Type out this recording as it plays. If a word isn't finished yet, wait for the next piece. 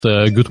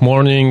Good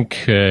morning,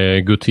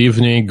 good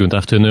evening, good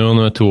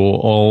afternoon to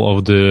all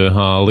of the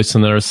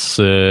listeners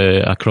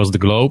across the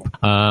globe.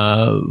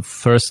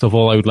 First of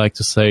all, I would like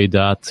to say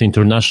that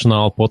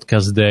International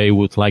Podcast Day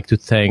would like to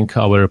thank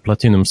our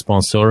platinum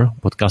sponsor,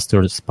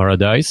 Podcasters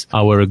Paradise,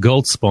 our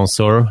gold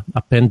sponsor,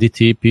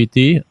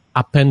 Appendipity,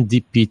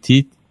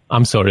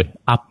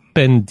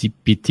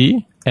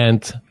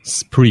 and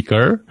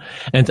Spreaker,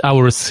 and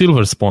our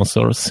silver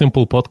sponsor,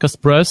 Simple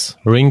Podcast Press,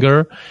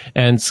 Ringer,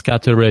 and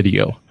Scatter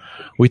Radio.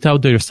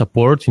 Without their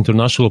support,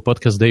 International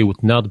Podcast Day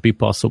would not be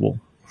possible.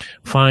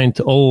 Find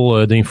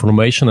all the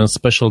information and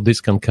special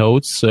discount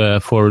codes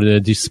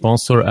for this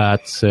sponsor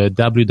at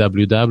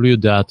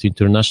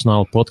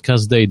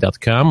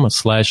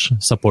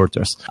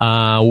www.internationalpodcastday.com/supporters.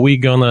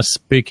 We're gonna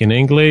speak in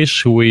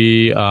English.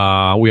 We're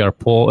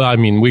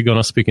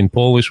gonna speak in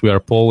Polish. We are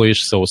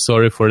Polish, so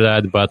sorry for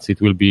that, but it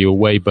will be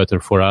way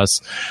better for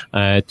us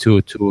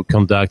to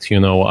conduct,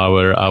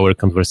 our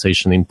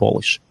conversation in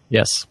Polish.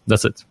 Yes,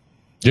 that's it.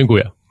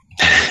 Dziękuję.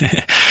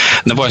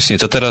 No właśnie,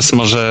 to teraz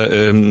może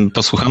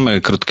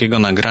posłuchamy krótkiego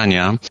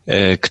nagrania,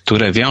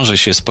 które wiąże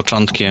się z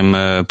początkiem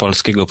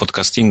polskiego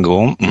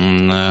podcastingu,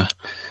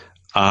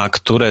 a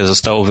które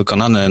zostało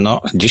wykonane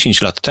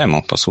 10 lat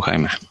temu.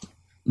 Posłuchajmy.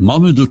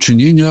 Mamy do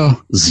czynienia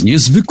z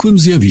niezwykłym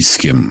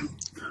zjawiskiem.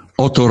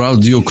 Oto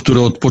radio,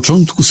 które od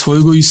początku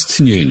swojego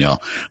istnienia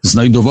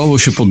znajdowało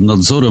się pod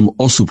nadzorem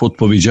osób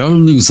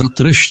odpowiedzialnych za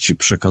treści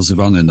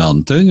przekazywane na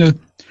antenie,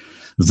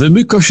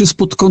 wymyka się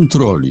spod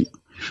kontroli,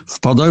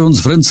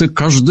 wpadając w ręce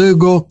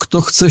każdego,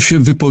 kto chce się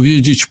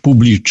wypowiedzieć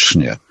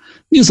publicznie,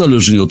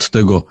 niezależnie od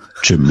tego,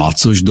 czy ma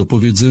coś do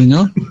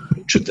powiedzenia,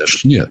 czy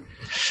też nie.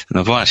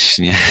 No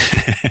właśnie.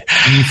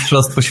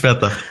 Mistrzostwo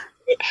świata.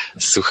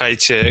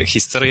 Słuchajcie,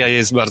 historia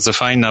jest bardzo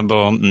fajna,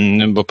 bo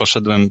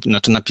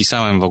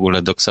napisałem w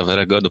ogóle do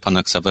pana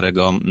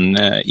Xaverego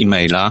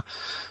e-maila.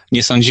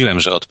 Nie sądziłem,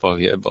 że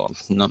odpowie, bo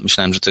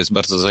myślałem, że to jest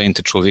bardzo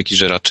zajęty człowiek i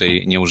że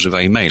raczej nie używa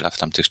e-maila w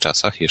tamtych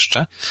czasach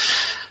jeszcze.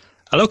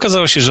 Ale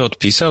okazało się, że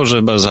odpisał,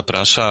 że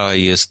zaprasza,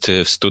 jest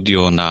w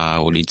studiu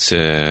na ulicy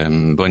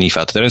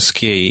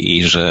Bonifaterskiej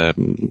i że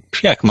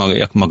jak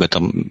mogę,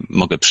 to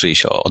mogę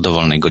przyjść o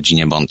dowolnej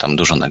godzinie, bo on tam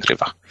dużo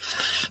nagrywa.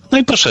 No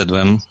i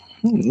poszedłem.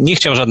 Nie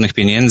chciał żadnych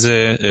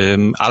pieniędzy,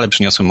 ale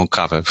przyniosłem mu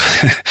kawę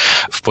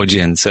w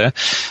podzięce.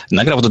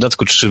 Nagrał w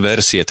dodatku 3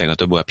 wersje tego,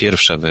 to była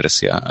pierwsza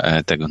wersja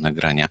tego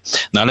nagrania.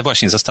 No ale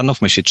właśnie,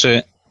 zastanówmy się,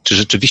 czy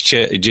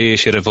rzeczywiście dzieje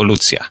się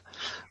rewolucja.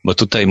 Bo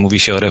tutaj mówi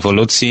się o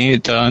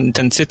rewolucji.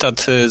 Ten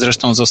cytat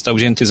zresztą został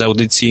wzięty z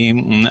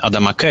audycji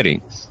Adama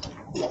Carey,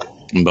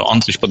 bo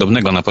on coś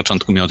podobnego na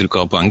początku miał,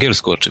 tylko po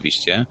angielsku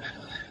oczywiście.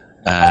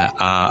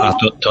 A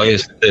to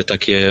jest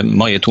takie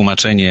moje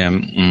tłumaczenie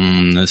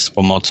z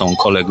pomocą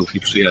kolegów i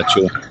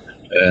przyjaciół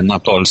na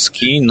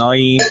polski. No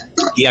i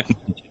jak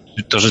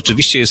to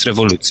rzeczywiście jest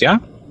rewolucja?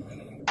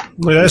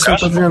 No ja jestem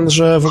pewien,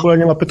 że w ogóle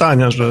nie ma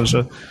pytania,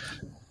 że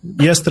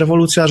jest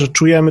rewolucja, że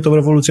czujemy tą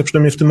rewolucję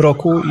przynajmniej w tym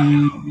roku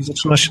i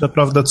zaczyna się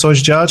naprawdę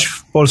coś dziać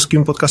w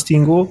polskim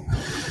podcastingu.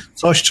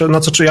 Coś, na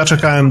co ja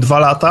czekałem 2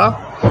 lata,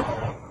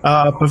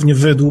 a pewnie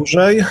wy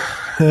dłużej.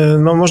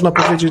 No można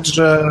powiedzieć,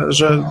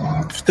 że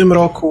w tym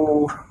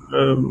roku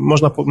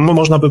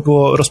można by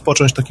było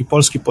rozpocząć taki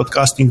polski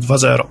podcasting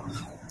 2.0.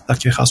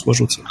 Takie hasło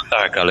rzucę.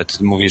 Tak, ale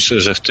ty mówisz,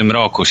 że w tym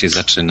roku się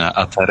zaczyna,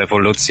 a ta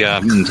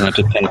rewolucja, to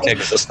znaczy ten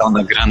tekst został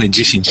nagrany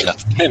 10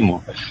 lat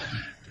temu.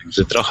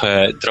 Także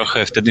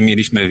trochę wtedy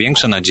mieliśmy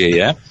większe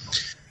nadzieje.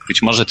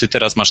 Być może ty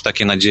teraz masz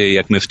takie nadzieje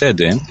jak my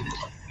wtedy,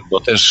 bo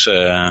też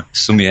w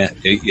sumie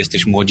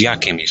jesteś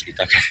młodziakiem, jeśli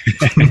tak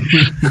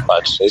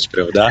patrzeć,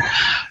 prawda?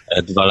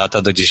 2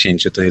 lata do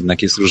 10 to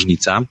jednak jest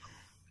różnica.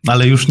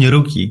 Ale już nie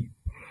rookie.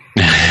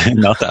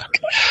 No tak,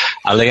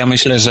 ale ja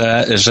myślę,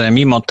 że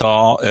mimo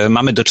to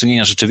mamy do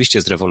czynienia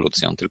rzeczywiście z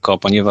rewolucją, tylko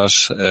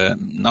ponieważ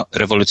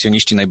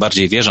rewolucjoniści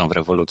najbardziej wierzą w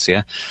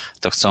rewolucję,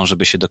 to chcą,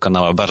 żeby się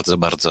dokonała bardzo,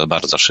 bardzo,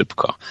 bardzo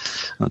szybko.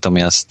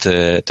 Natomiast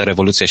ta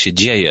rewolucja się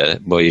dzieje,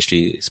 bo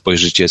jeśli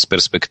spojrzycie z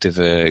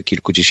perspektywy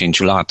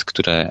kilkudziesięciu lat,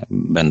 które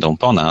będą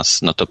po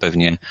nas, no to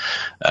pewnie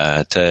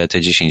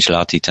te 10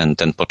 lat i ten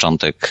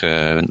początek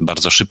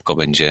bardzo szybko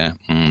będzie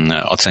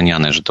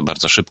oceniany, że to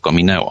bardzo szybko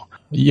minęło.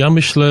 Ja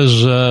myślę,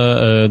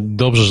 że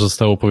dobrze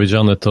zostało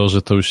powiedziane to,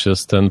 że to już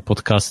jest ten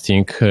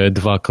podcasting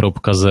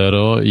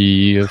 2.0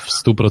 i w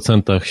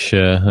 100%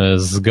 się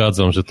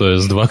zgadzam, że to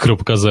jest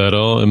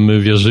 2.0.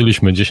 My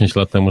wierzyliśmy 10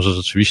 lat temu, że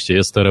rzeczywiście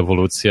jest ta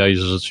rewolucja i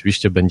że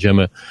rzeczywiście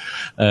będziemy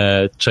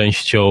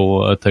częścią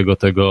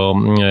tego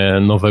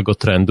nowego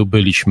trendu.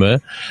 Byliśmy.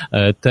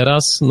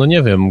 Teraz, no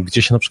nie wiem,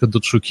 gdzie się na przykład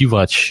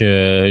doszukiwać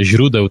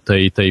źródeł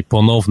tej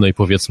ponownej,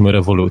 powiedzmy,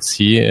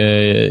 rewolucji.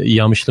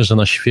 Ja myślę, że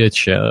na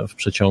świecie w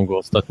przeciągu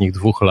ostatnich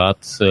 2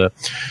 lat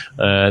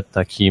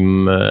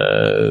takim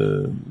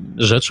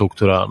rzeczą,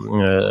 która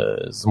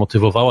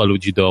zmotywowała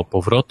ludzi do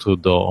powrotu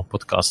do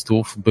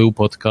podcastów, był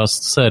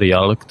podcast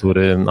Serial,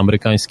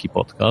 amerykański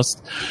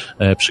podcast,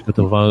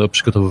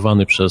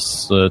 przygotowywany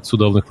przez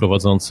cudownych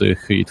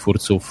prowadzących i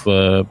twórców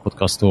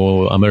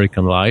podcastu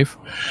American Life,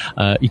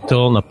 i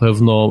to na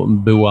pewno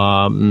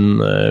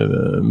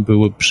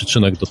był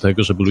przyczynek do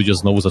tego, żeby ludzie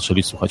znowu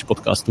zaczęli słuchać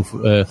podcastów.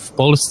 W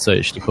Polsce,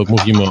 jeśli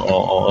mówimy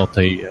o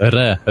tej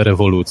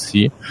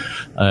rewolucji,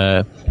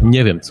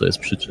 nie wiem, co jest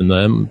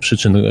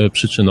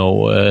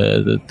przyczyną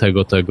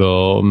tego,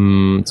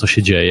 co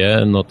się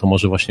dzieje. No to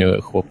może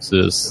właśnie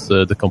chłopcy z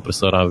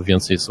Dekompresora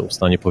więcej są w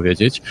stanie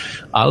powiedzieć,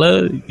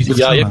 ale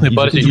ja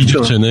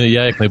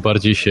jak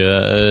najbardziej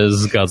się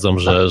zgadzam,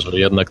 że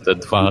jednak te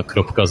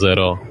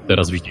 2.0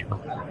 teraz widzimy.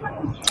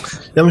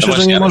 Ja myślę,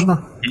 że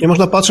nie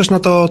można patrzeć na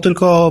to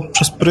tylko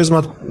przez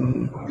pryzmat,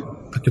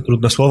 takie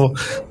trudne słowo,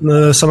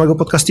 samego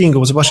podcastingu,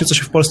 bo zobaczcie, co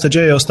się w Polsce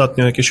dzieje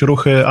ostatnio, jakieś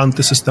ruchy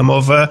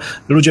antysystemowe,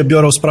 ludzie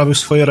biorą sprawy w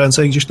swoje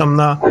ręce i gdzieś tam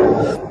na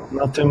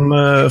tym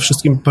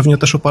wszystkim pewnie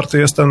też oparty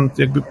jest ten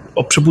jakby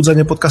o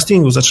przebudzenie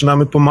podcastingu.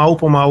 Zaczynamy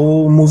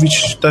pomału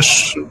mówić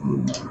też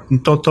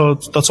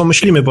to, co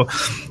myślimy, bo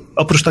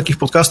oprócz takich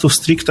podcastów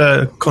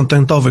stricte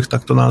contentowych,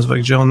 tak to nazwę,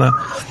 gdzie one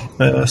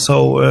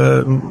są,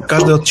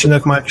 każdy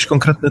odcinek ma jakiś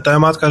konkretny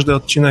temat, każdy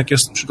odcinek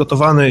jest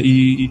przygotowany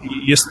i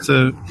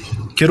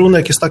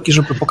kierunek jest taki,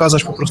 żeby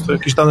pokazać po prostu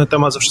jakiś dany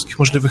temat ze wszystkich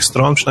możliwych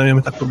stron, przynajmniej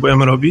my tak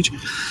próbujemy robić.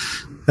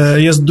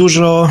 Jest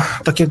dużo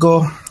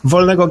takiego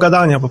wolnego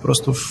gadania po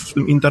prostu w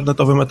tym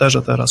internetowym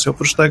eterze teraz. I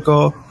oprócz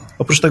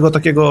tego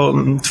takiego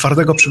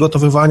twardego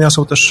przygotowywania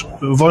są też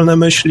wolne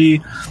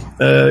myśli,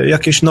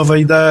 jakieś nowe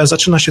idee,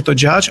 zaczyna się to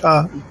dziać,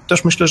 a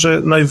też myślę,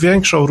 że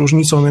największą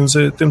różnicą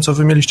między tym, co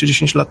wy mieliście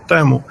 10 lat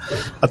temu,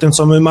 a tym,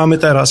 co my mamy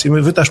teraz i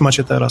wy też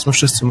macie teraz, my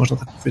wszyscy, można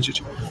tak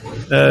powiedzieć,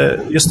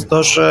 jest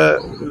to, że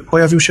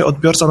pojawił się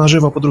odbiorca na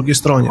żywo po drugiej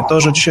stronie.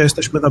 To, że dzisiaj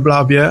jesteśmy na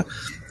Blabie,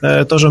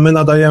 to, że my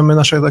nadajemy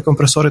nasze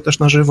dekompresory też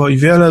na żywo i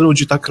wiele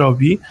ludzi tak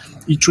robi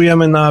i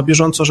czujemy na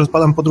bieżąco, że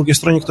tam po drugiej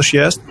stronie ktoś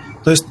jest,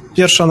 to jest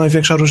pierwsza,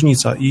 największa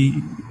różnica i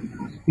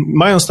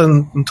mając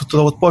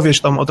tą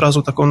odpowiedź tam od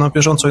razu taką na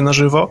bieżąco i na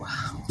żywo,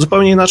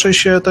 zupełnie inaczej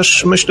się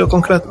też myśli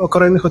o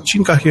kolejnych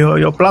odcinkach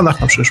i o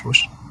planach na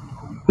przyszłość.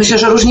 Myślę,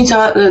 że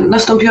różnica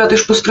nastąpiła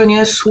też po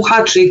stronie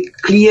słuchaczy,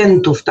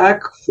 klientów,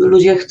 tak?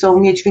 Ludzie chcą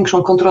mieć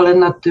większą kontrolę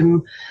nad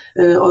tym,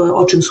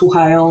 o czym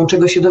słuchają,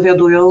 czego się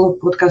dowiadują,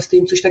 podcasty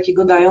im coś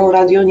takiego dają,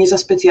 radio nie za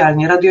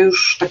specjalnie. Radio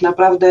już tak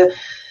naprawdę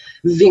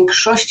w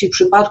większości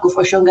przypadków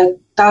osiąga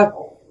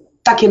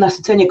takie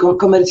nasycenie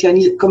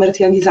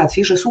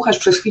komercjalizacji, że słuchasz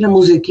przez chwilę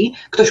muzyki,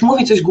 ktoś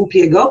mówi coś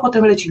głupiego,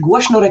 potem leci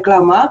głośno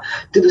reklama,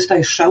 ty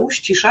dostajesz szału,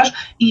 ściszasz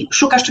i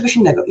szukasz czegoś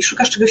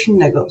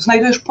innego.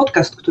 Znajdujesz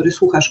podcast, który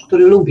słuchasz,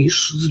 który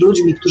lubisz, z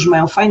ludźmi, którzy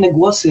mają fajne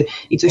głosy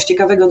i coś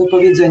ciekawego do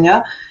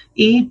powiedzenia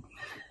i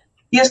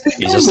jesteś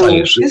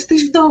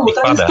w domu,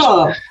 to jest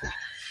to.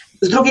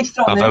 Z drugiej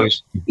strony,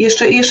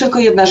 jeszcze tylko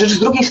jedna rzecz, z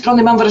drugiej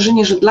strony mam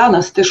wrażenie, że dla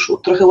nas też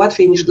trochę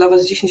łatwiej niż dla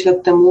was 10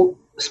 lat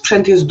temu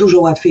sprzęt jest dużo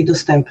łatwiej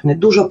dostępny,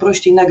 dużo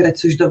prościej nagrać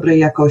coś dobrej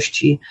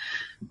jakości,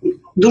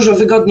 dużo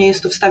wygodniej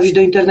jest to wstawić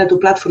do internetu,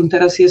 platform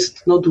teraz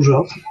jest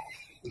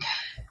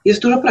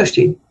dużo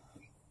prościej.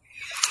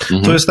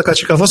 To jest taka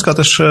ciekawostka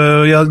też,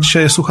 ja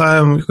dzisiaj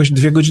słuchałem jakoś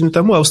 2 godziny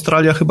temu,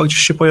 Australia chyba gdzieś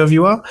się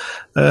pojawiła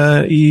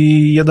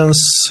i jeden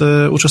z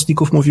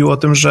uczestników mówił o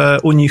tym, że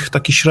u nich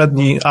taki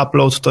średni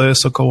upload to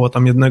jest około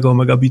tam 1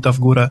 megabita w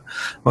górę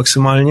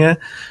maksymalnie.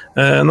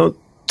 No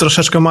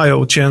troszeczkę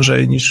mają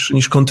ciężej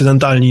niż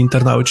kontynentalni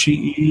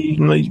internauci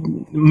i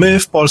my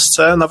w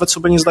Polsce nawet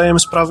sobie nie zdajemy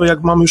sprawy,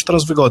 jak mamy już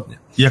teraz wygodnie.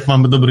 Jak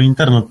mamy dobry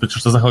internet,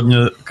 przecież te zachodnie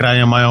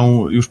kraje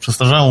mają już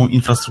przestarzałą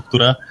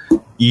infrastrukturę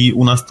i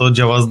u nas to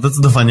działa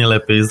zdecydowanie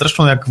lepiej.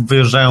 Zresztą jak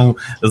wyjeżdżają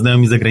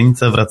znajomi za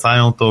granicę,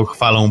 wracają, to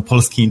chwalą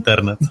polski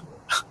internet.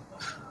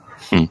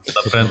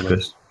 Ta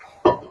prędkość.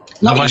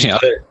 No właśnie,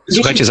 ale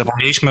słuchajcie,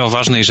 zapomnieliśmy o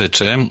ważnej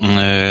rzeczy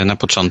na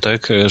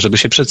początek, żeby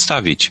się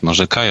przedstawić.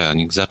 Może Kaja,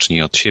 niech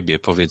zacznij od siebie.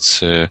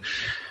 Powiedz,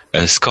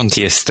 skąd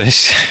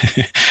jesteś,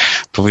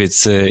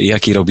 powiedz,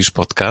 jaki robisz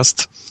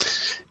podcast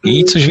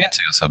i coś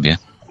więcej o sobie.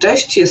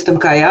 Cześć, jestem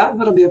Kaja,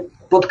 robię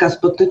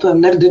podcast pod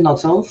tytułem Nerdy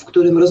nocą, w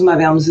którym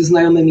rozmawiam ze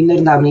znajomymi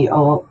nerdami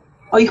o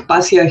ich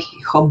pasjach,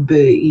 ich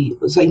hobby i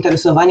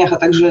zainteresowaniach, a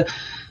także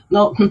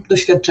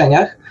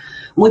doświadczeniach.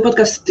 Mój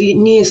podcast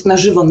nie jest na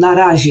żywo na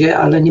razie,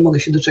 ale nie mogę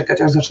się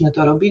doczekać, aż zacznę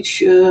to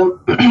robić.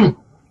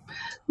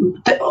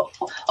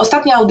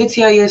 Ostatnia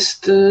audycja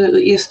jest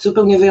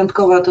zupełnie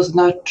wyjątkowa, to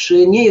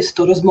znaczy nie jest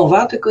to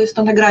rozmowa, tylko jest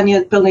to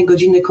nagranie pełnej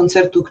godziny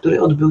koncertu,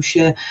 który odbył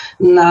się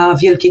na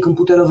wielkiej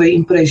komputerowej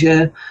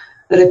imprezie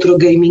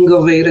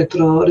retro-gamingowej,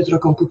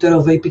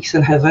 retro-komputerowej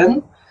Pixel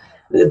Heaven.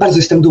 Bardzo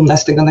jestem dumna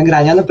z tego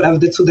nagrania,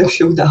 naprawdę cudem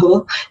się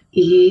udało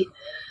i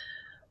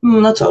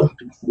no co,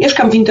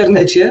 mieszkam w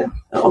internecie,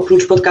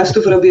 oprócz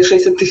podcastów robię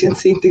 600 000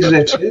 innych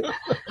rzeczy.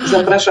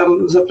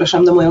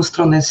 Zapraszam na moją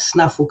stronę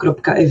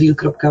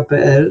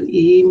snafu.evil.pl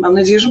i mam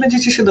nadzieję, że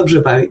będziecie się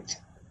dobrze bawić.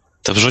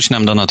 To wrzuć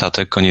nam do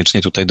notatek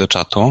koniecznie tutaj do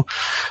czatu.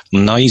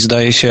 No i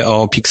zdaje się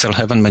o Pixel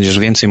Heaven będziesz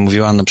więcej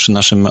mówiła przy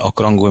naszym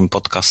okrągłym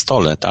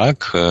podcastole,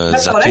 tak?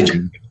 Za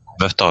tydzień.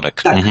 We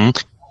wtorek. Tak. Mhm.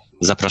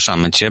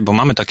 Zapraszamy Cię, bo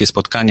mamy takie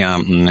spotkania,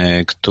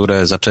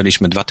 które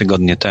zaczęliśmy 2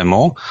 tygodnie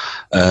temu.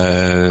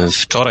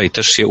 Wczoraj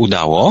też się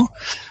udało.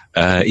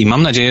 I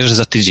mam nadzieję, że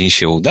za tydzień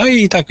się uda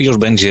i tak już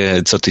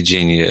będzie co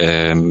tydzień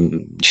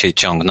się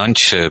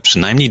ciągnąć,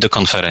 przynajmniej do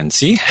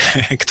konferencji,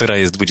 która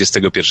jest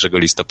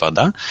 21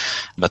 listopada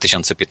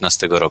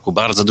 2015 roku.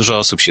 Bardzo dużo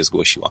osób się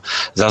zgłosiło.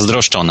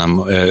 Zazdroszczą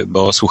nam,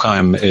 bo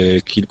słuchałem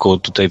kilku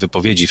tutaj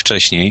wypowiedzi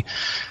wcześniej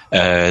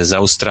z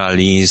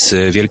Australii,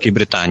 z Wielkiej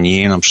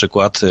Brytanii na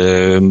przykład.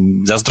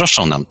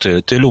 Zazdroszczą nam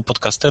tylu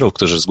podcasterów,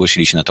 którzy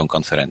zgłosili się na tą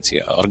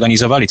konferencję.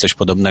 Organizowali coś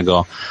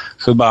podobnego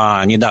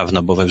chyba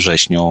niedawno, bo we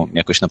wrześniu,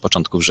 jakoś na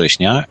początku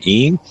września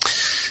i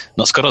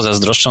no skoro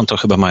zazdroszczą, to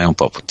chyba mają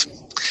powód.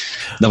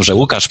 Dobrze,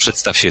 Łukasz,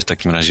 przedstaw się w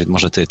takim razie,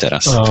 może ty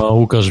teraz.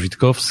 Łukasz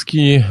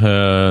Witkowski,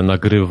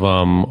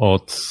 nagrywałem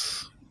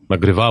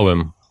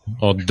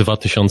od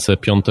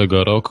 2005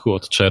 roku,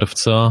 od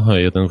czerwca,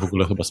 jeden w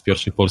ogóle chyba z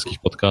pierwszych polskich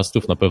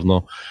podcastów, na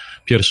pewno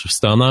pierwszy w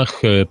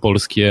Stanach,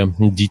 polskie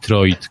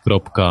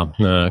detroit.com.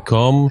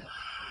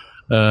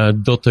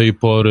 Do tej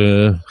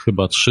pory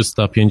chyba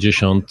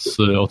 350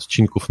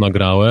 odcinków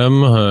nagrałem.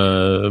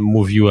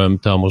 Mówiłem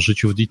tam o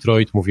życiu w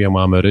Detroit, mówiłem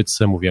o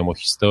Ameryce, mówiłem o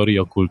historii,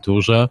 o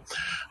kulturze.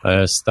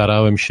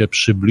 Starałem się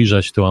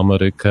przybliżać tę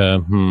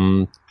Amerykę,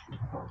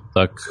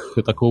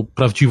 taką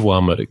prawdziwą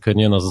Amerykę,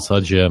 nie na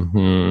zasadzie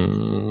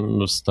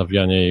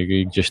stawiania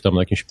jej gdzieś tam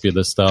na jakimś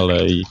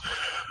piedestale i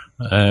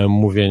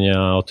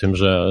mówienia o tym,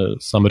 że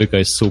Ameryka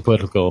jest super,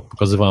 tylko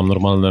pokazywałem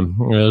normalne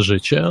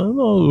życie.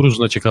 No,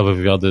 różne ciekawe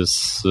wywiady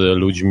z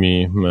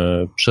ludźmi,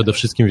 przede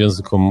wszystkim w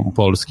języku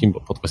polskim,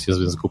 bo podcast jest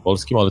w języku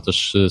polskim, ale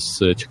też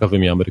z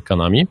ciekawymi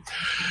Amerykanami.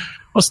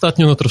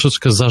 Ostatnio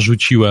troszeczkę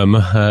zarzuciłem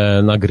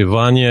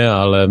nagrywanie,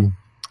 ale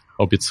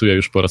obiecuję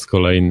już po raz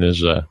kolejny,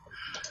 że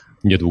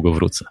niedługo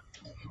wrócę.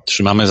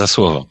 Trzymamy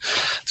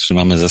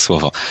za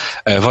słowo.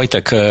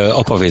 Wojtek,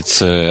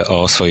 opowiedz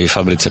o swojej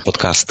fabryce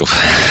podcastów.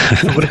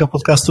 Fabryka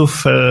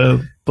podcastów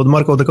pod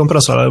marką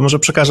Dekompresor, ale może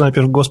przekażę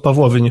najpierw głos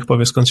Pawłowi, niech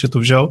powie skąd się tu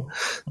wziął.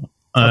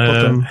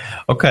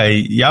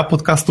 Okej, ja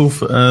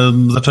podcastów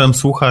zacząłem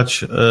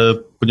słuchać,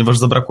 ponieważ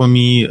zabrakło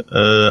mi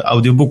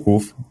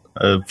audiobooków.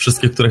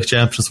 Wszystkie, które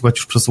chciałem przesłuchać,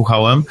 już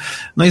przesłuchałem.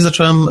 No i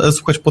zacząłem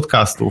słuchać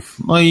podcastów.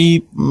 No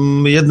i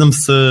jednym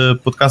z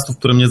podcastów,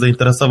 który mnie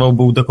zainteresował,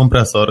 był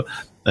Dekompresor,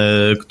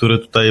 który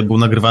tutaj był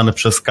nagrywany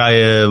przez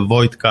Kaję,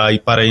 Wojtka i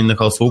parę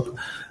innych osób.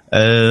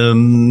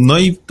 No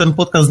i ten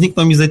podcast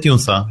zniknął mi z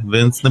iTunesa,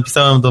 więc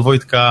napisałem do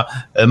Wojtka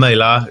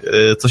maila,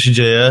 co się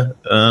dzieje,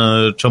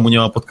 czemu nie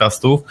ma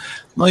podcastów.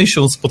 No i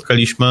się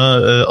spotkaliśmy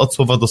od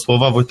słowa do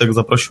słowa. Wojtek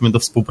zaprosił mnie do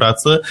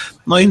współpracy.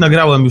 No i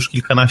nagrałem już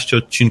kilkanaście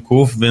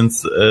odcinków,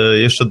 więc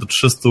jeszcze do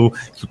 300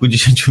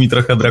 kilkudziesięciu mi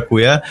trochę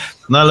brakuje.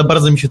 No ale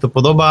bardzo mi się to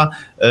podoba.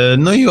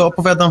 No i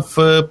opowiadam w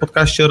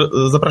podcaście,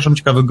 zapraszam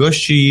ciekawych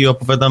gości i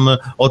opowiadamy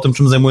o tym,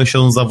 czym zajmuję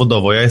się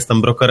zawodowo. Ja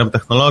jestem brokerem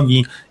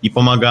technologii i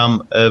pomagam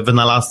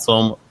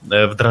wynalazcom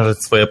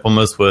wdrażać swoje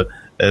pomysły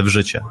w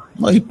życie.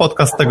 No i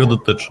podcast tego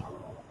dotyczy.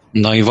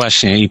 No i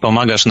właśnie, i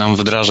pomagasz nam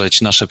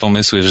wdrażać nasze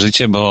pomysły w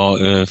życie, bo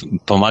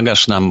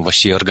pomagasz nam,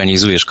 właściwie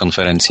organizujesz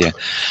konferencję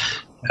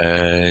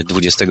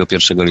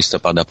 21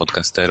 listopada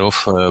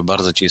podcasterów.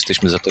 Bardzo Ci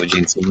jesteśmy za to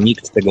wdzięczni.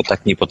 Nikt tego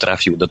tak nie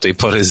potrafił do tej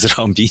pory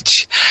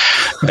zrobić.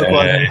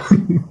 Dokładnie.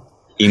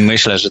 I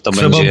myślę, że to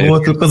Trzeba będzie... Trzeba było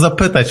tylko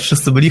zapytać,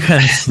 wszyscy byli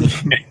chętni.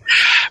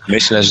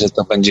 Myślę, że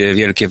to będzie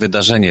wielkie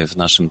wydarzenie w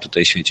naszym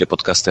tutaj świecie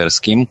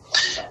podcasterskim.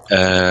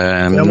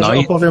 Ja może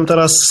opowiem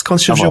teraz,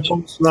 skąd się wziął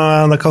pomysł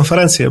na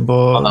konferencję,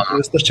 bo to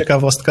jest też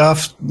ciekawostka.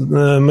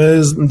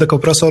 My z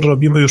Dekompresor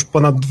robimy już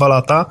ponad 2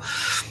 lata.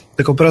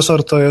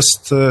 Dekompresor to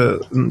jest,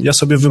 ja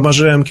sobie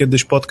wymarzyłem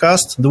kiedyś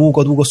podcast,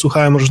 długo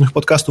słuchałem różnych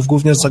podcastów,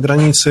 głównie z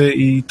zagranicy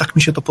i tak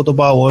mi się to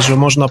podobało, że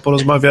można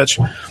porozmawiać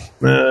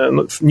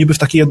niby w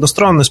taki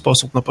jednostronny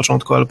sposób na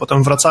początku, ale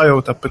potem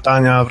wracają te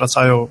pytania,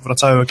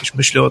 wracają jakieś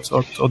myśli od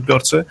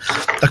odbiorcy.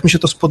 Tak mi się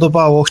to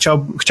spodobało,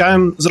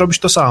 chciałem zrobić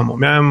to samo.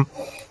 Miałem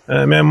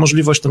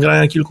możliwość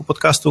nagrania kilku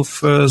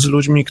podcastów z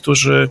ludźmi,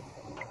 którzy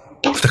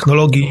w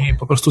technologii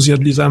po prostu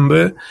zjedli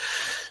zęby.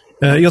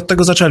 I od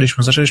tego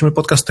zaczęliśmy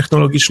podcast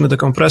technologiczny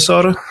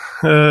Dekompresor,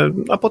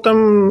 a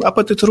potem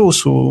apetyt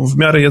rósł w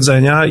miarę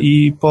jedzenia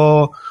i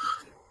po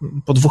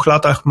 2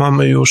 latach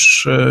mamy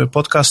już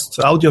podcast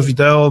audio,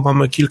 wideo,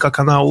 mamy kilka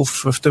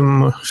kanałów,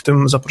 w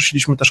tym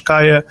zaprosiliśmy też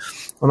Kaję.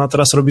 Ona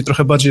teraz robi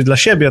trochę bardziej dla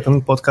siebie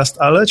ten podcast,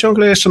 ale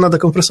ciągle jeszcze na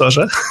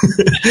Dekompresorze.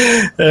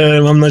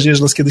 Mam nadzieję,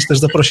 że nas kiedyś też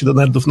zaprosi do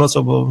Nerdów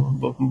Nocą,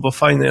 bo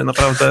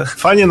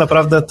fajnie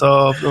naprawdę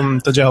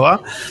to działa.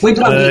 Mój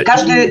drogi,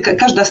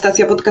 każda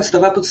stacja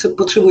podcastowa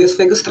potrzebuje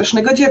swojego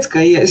strasznego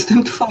dziecka i ja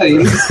jestem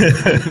twoim.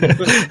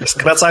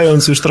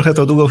 Skracając już trochę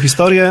tą długą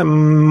historię,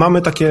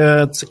 mamy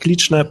takie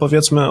cykliczne,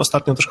 powiedzmy, mamy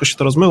ostatnio, troszkę się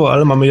to rozmyło,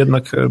 ale mamy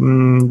jednak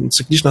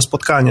cykliczne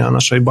spotkania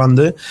naszej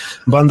bandy.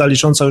 Banda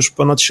licząca już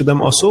ponad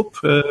 7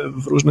 osób,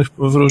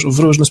 w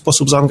różny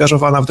sposób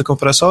zaangażowana w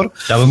dekompresor.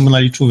 Ja bym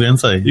naliczył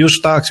więcej.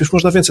 Już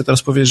można więcej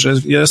teraz powiedzieć, że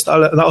jest,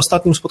 ale na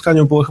ostatnim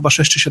spotkaniu było chyba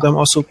 6 czy 7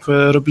 osób,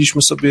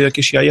 robiliśmy sobie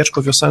jakieś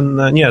jajeczko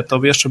wiosenne, nie,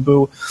 to jeszcze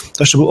był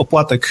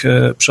opłatek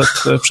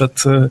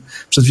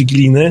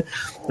przedwigilijny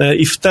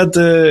i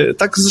wtedy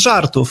tak z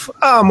żartów,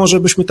 może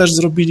byśmy też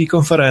zrobili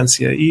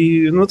konferencję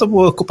i no to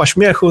było kupa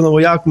śmiechu, no bo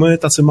jak my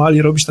tacy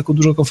mali robić taką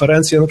dużą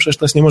konferencję, no przecież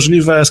to jest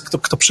niemożliwe,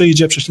 kto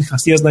przyjdzie, przecież nikt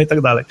nas nie zna i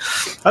tak dalej.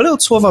 Ale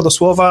od słowa do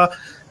słowa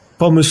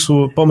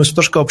pomysł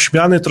troszkę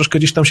obśmiany, troszkę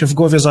gdzieś tam się w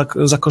głowie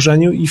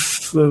zakorzenił i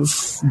w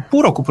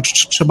pół roku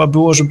trzeba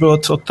było, żeby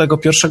od tego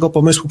pierwszego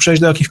pomysłu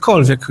przejść do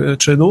jakichkolwiek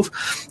czynów,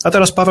 a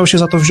teraz Paweł się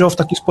za to wziął w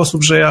taki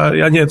sposób, że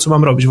ja nie wiem, co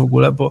mam robić w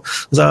ogóle, bo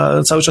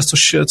cały czas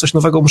coś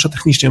nowego muszę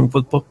technicznie mu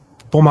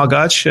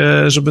pomagać,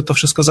 żeby to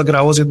wszystko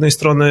zagrało z jednej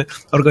strony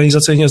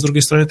organizacyjnie, z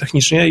drugiej strony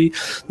technicznie i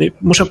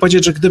muszę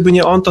powiedzieć, że gdyby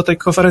nie on, to tej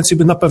konferencji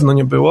by na pewno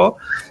nie było,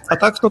 a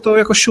tak no to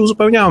jakoś się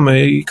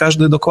uzupełniamy i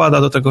każdy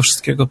dokłada do tego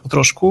wszystkiego po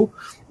troszku.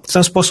 W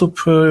ten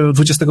sposób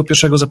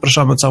 21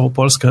 zapraszamy całą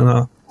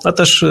Polskę, a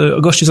też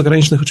gości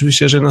zagranicznych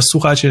oczywiście, jeżeli nas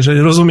słuchacie,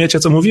 jeżeli rozumiecie,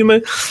 co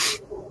mówimy,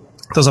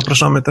 to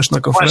zapraszamy też na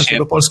konferencję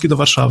do Polski, do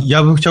Warszawy.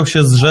 Ja bym chciał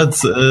się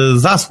zrzec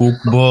zasług,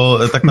 bo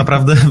tak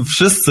naprawdę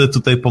wszyscy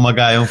tutaj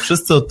pomagają,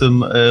 wszyscy o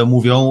tym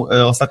mówią.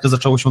 Ostatnio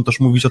zaczęło się też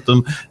mówić o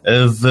tym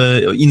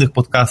w innych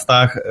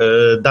podcastach.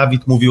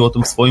 Dawid mówił o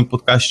tym w swoim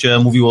podcaście,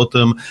 mówił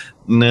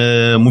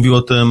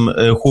o tym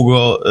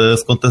Hugo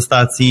z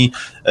Kontestacji,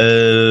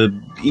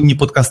 inni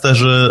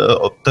podcasterzy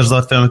też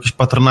załatwiają jakieś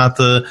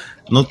patronaty,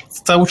 no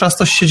cały czas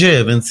coś się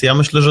dzieje, więc ja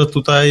myślę, że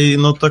tutaj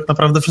no tak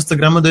naprawdę wszyscy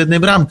gramy do jednej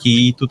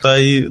bramki i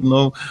tutaj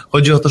no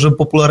chodzi o to, żeby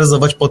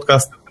popularyzować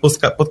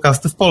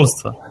podcasty w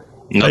Polsce.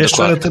 No, a jeszcze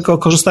dokładnie. Tylko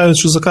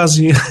korzystając już z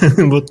okazji,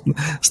 bo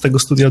z tego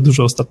studia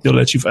dużo ostatnio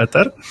leci w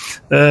eter,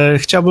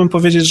 chciałbym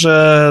powiedzieć,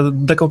 że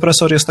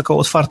Dekompresor jest taką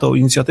otwartą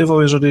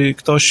inicjatywą. Jeżeli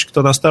ktoś,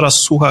 kto nas teraz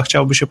słucha,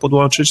 chciałby się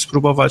podłączyć,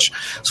 spróbować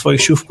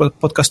swoich sił w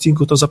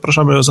podcastingu, to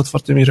zapraszamy z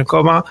otwartymi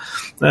rękoma.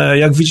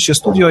 Jak widzicie,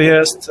 studio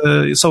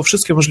są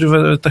wszystkie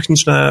możliwe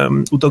techniczne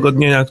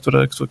udogodnienia,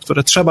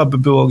 które trzeba by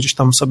było gdzieś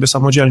tam sobie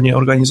samodzielnie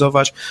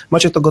organizować.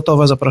 Macie to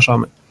gotowe,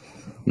 zapraszamy.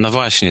 No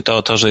właśnie,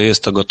 to, że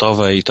jest to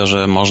gotowe i to,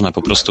 że można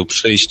po prostu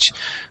przyjść,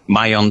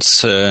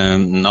 mając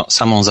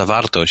samą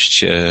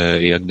zawartość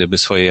jak gdyby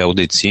swojej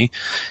audycji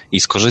i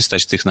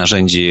skorzystać z tych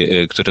narzędzi,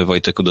 które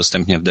Wojtek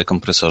udostępnia w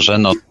Dekompresorze,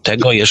 no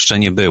tego jeszcze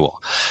nie było.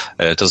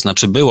 To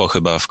znaczy było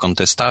chyba w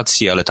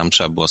Kontestacji, ale tam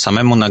trzeba było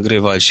samemu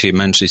nagrywać się i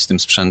męczyć z tym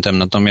sprzętem,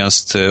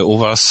 natomiast u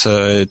was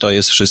to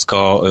jest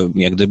wszystko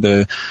jak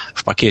gdyby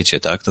w pakiecie,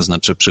 tak? To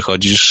znaczy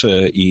przychodzisz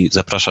i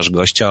zapraszasz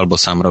gościa albo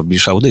sam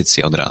robisz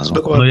audycję od razu.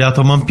 No ja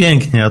to mam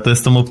pięknie. Ja to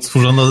jestem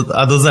obsłużony od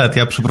A do Z.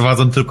 Ja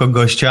przyprowadzam tylko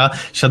gościa,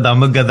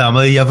 siadamy,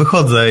 gadamy i ja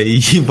wychodzę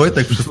i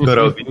Wojtek wszystko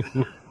robi.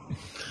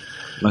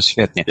 No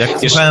świetnie. Jak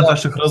słuchałem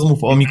waszych rozmów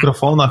o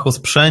mikrofonach, o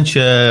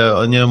sprzęcie,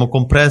 nie wiem, o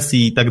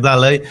kompresji i tak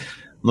dalej,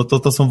 no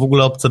to są w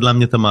ogóle obce dla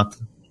mnie tematy.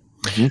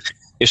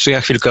 Jeszcze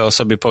ja chwilkę o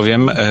sobie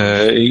powiem.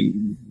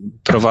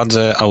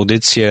 Prowadzę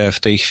audycję w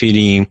tej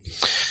chwili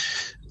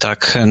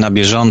tak na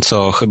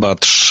bieżąco chyba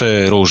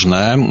 3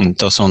 różne.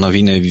 To są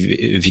nowiny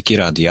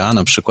Wikiradia,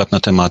 na przykład na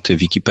tematy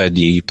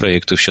Wikipedii i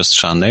projektów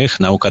siostrzanych.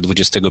 Nauka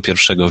XXI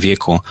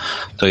wieku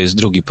to jest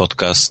drugi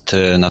podcast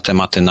na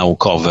tematy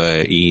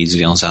naukowe i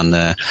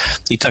związane,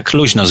 i tak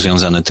luźno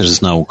związane też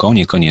z nauką,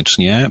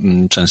 niekoniecznie.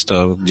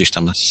 Często gdzieś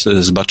tam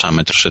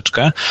zbaczamy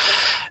troszeczkę.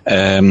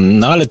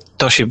 No ale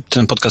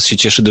ten podcast się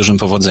cieszy dużym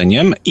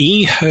powodzeniem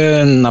i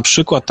na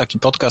przykład taki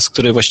podcast,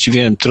 który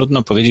właściwie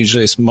trudno powiedzieć,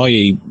 że jest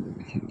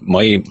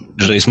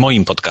że jest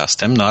moim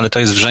podcastem, no ale to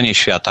jest Wrzenie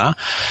Świata,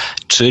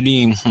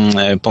 czyli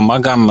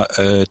pomagam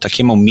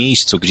takiemu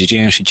miejscu, gdzie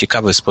dzieją się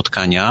ciekawe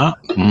spotkania,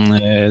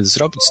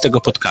 zrobić z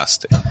tego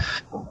podcasty,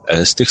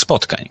 z tych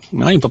spotkań.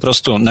 No i po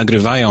prostu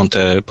nagrywają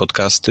te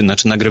podcasty,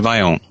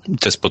 nagrywają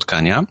te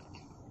spotkania,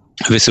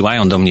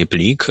 wysyłają do mnie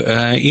plik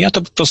i ja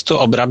to po prostu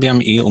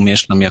obrabiam i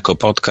umieszczam jako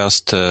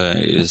podcast.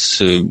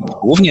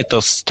 Głównie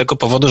to z tego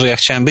powodu, że ja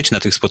chciałem być na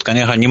tych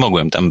spotkaniach, a nie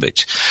mogłem tam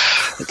być.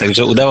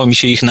 Także udało mi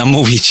się ich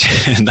namówić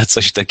na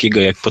coś takiego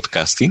jak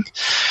podcasting.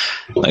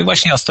 No i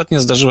właśnie ostatnio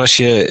zdarzyła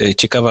się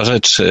ciekawa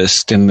rzecz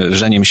z tym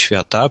Wrzeniem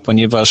Świata,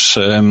 ponieważ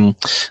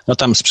no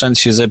tam sprzęt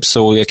się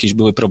zepsuł, jakieś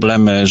były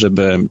problemy,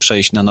 żeby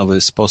przejść na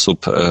nowy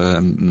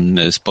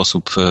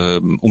sposób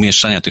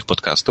umieszczania tych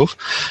podcastów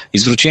i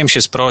zwróciłem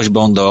się z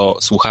prośbą do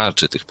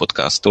słuchaczy tych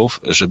podcastów,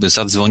 żeby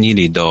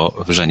zadzwonili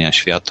do Wrzenia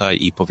Świata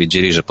i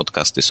powiedzieli, że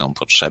podcasty są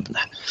potrzebne.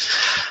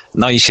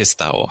 No i się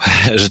stało.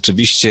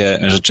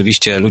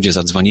 Rzeczywiście ludzie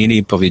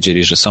zadzwonili,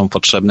 powiedzieli, że są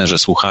potrzebne, że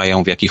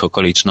słuchają, w jakich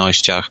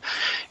okolicznościach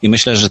i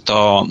myślę, że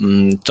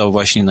to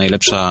właśnie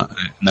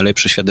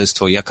najlepsze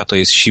świadectwo, jaka to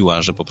jest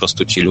siła, że po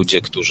prostu ci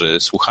ludzie, którzy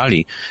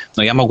słuchali,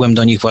 no ja mogłem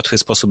do nich w łatwy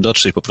sposób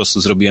dotrzeć, po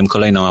prostu zrobiłem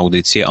kolejną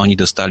audycję, oni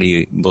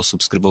dostali, bo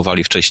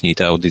subskrybowali wcześniej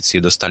te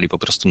audycje, dostali po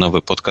prostu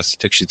nowy podcast i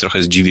tak się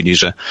trochę zdziwili,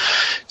 że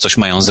coś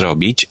mają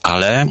zrobić,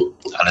 ale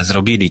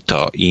zrobili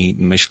to i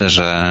myślę,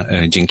 że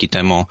dzięki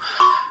temu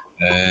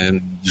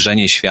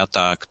wrzenie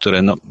świata,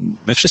 które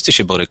my wszyscy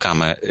się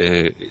borykamy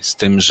z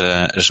tym,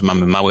 że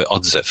mamy mały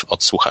odzew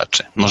od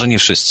słuchaczy. Może nie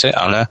wszyscy,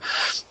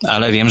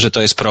 ale wiem, że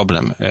to jest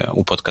problem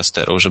u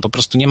podcasterów, że po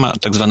prostu nie ma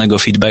tak zwanego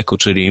feedbacku,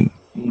 czyli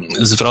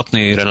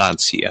zwrotnej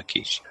relacji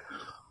jakiejś.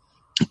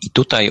 I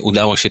tutaj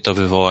udało się to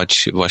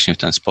wywołać właśnie w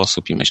ten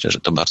sposób i myślę, że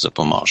to bardzo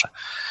pomoże.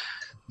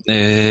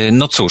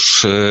 No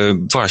cóż,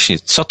 właśnie,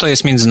 co to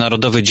jest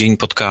Międzynarodowy Dzień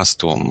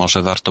Podcastu?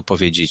 Może warto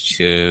powiedzieć.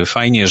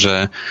 Fajnie,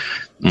 że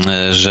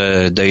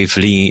Dave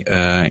Lee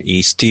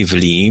i Steve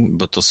Lee,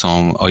 bo to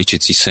są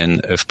ojciec i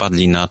syn,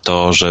 wpadli na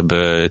to,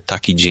 żeby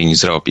taki dzień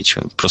zrobić.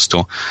 Po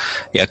prostu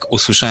jak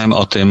usłyszałem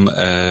o tym,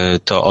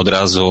 to od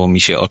razu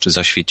mi się oczy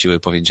zaświeciły,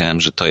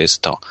 powiedziałem, że to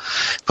jest to.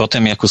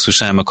 Potem jak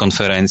usłyszałem o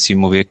konferencji,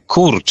 mówię,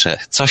 kurczę,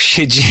 coś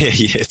się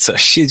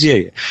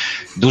dzieje.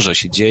 Dużo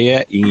się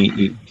dzieje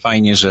i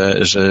fajnie,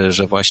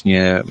 że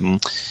właśnie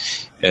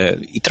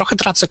i trochę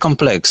tracę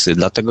kompleksy,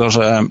 dlatego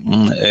że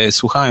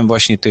słuchałem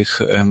właśnie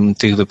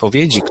tych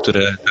wypowiedzi,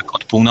 które tak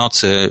od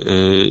północy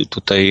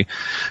tutaj,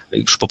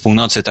 już po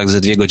północy tak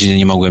ze 2 godziny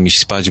nie mogłem iść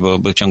spać,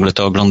 bo ciągle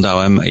to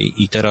oglądałem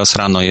i teraz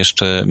rano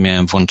jeszcze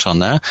miałem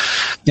włączone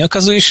i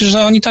okazuje się,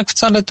 że oni tak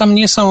wcale tam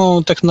nie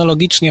są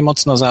technologicznie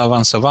mocno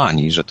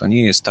zaawansowani, że to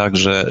nie jest tak,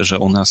 że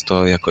u nas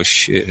to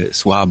jakoś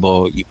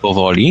słabo i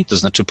powoli, to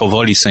znaczy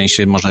powoli w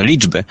sensie może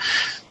liczby,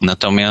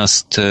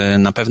 natomiast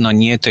na pewno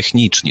nie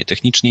technicznie.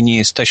 Technicznie nie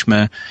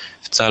jesteśmy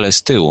wcale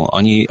z tyłu.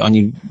 Oni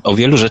o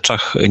wielu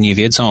rzeczach nie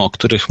wiedzą, o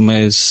których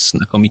my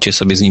znakomicie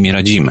sobie z nimi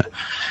radzimy.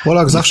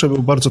 Polak zawsze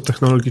był bardzo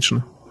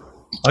technologiczny.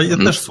 A ja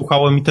też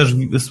słuchałem i też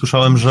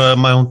słyszałem, że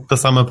mają te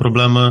same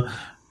problemy.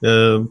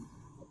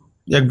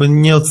 Jakby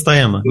nie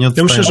odstajemy.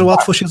 Ja myślę, że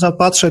łatwo się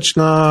zapatrzeć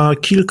na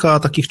kilka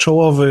takich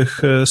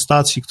czołowych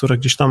stacji, które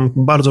gdzieś tam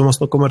bardzo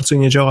mocno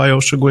komercyjnie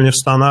działają, szczególnie w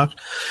Stanach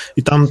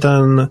i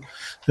tamten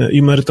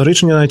i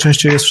merytorycznie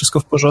najczęściej jest wszystko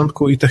w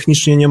porządku i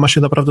technicznie nie ma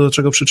się naprawdę do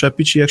czego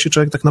przyczepić i jak się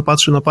człowiek tak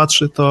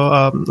napatrzy,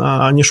 to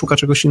a nie szuka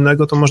czegoś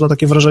innego, to można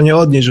takie wrażenie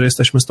odnieść, że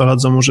jesteśmy 100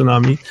 lat za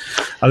murzynami,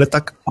 ale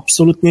tak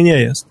absolutnie nie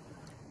jest.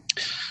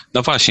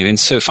 No właśnie,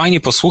 więc fajnie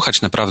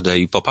posłuchać naprawdę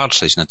i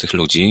popatrzeć na tych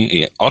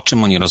ludzi, o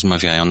czym oni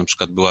rozmawiają. Na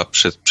przykład była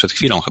przed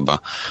chwilą chyba,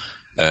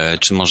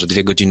 czy może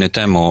 2 godziny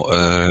temu,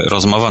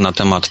 rozmowa na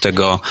temat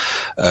tego,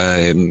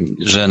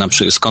 że na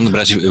przykład skąd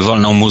brać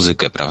wolną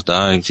muzykę,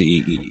 prawda?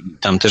 I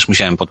tam też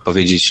musiałem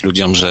podpowiedzieć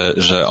ludziom,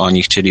 że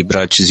oni chcieli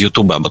brać z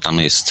YouTube'a, bo tam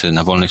jest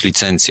na wolnych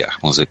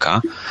licencjach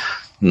muzyka.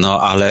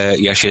 No, ale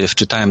ja się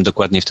wczytałem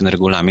dokładnie w ten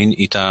regulamin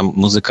i ta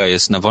muzyka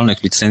jest na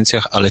wolnych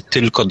licencjach, ale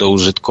tylko do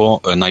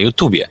użytku na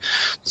YouTubie.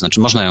 To znaczy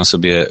można ją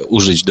sobie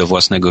użyć do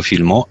własnego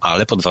filmu,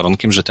 ale pod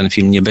warunkiem, że ten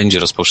film nie będzie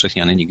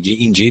rozpowszechniany nigdzie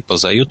indziej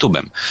poza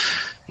YouTubem.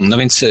 No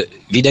więc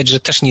widać, że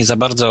też nie za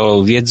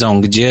bardzo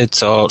wiedzą, gdzie,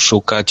 co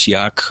szukać,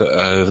 jak.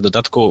 W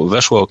dodatku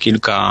weszło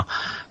kilka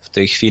w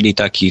tej chwili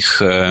takich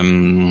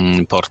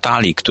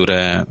portali,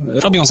 które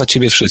robią za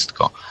ciebie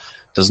wszystko.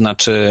 To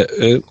znaczy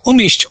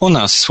umieść u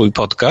nas swój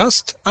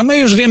podcast, a my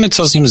już wiemy,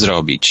 co z nim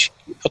zrobić.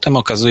 Potem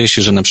okazuje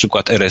się, że na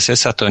przykład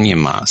RSS-a to nie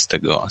ma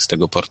z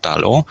tego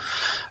portalu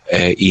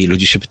i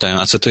ludzie się pytają,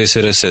 a co to jest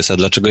RSS, a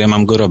dlaczego ja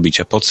mam go robić,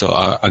 a po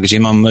co, a gdzie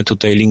mam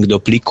tutaj link do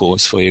pliku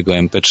swojego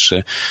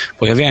MP3.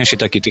 Pojawiają się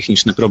takie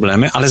techniczne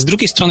problemy, ale z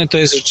drugiej strony to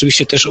jest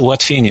rzeczywiście też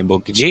ułatwienie, bo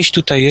gdzieś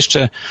tutaj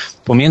jeszcze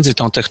pomiędzy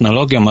tą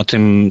technologią, a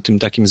tym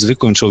takim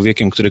zwykłym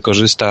człowiekiem, który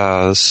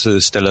korzysta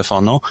z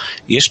telefonu,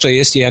 jeszcze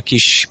jest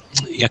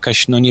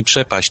jakaś, no nie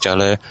przepaść,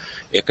 ale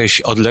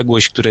jakaś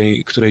odległość,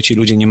 której ci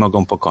ludzie nie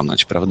mogą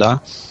pokonać, prawda?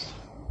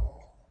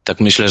 Tak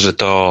myślę, że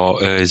to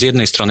z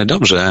jednej strony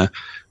dobrze,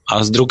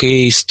 a z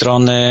drugiej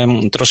strony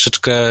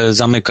troszeczkę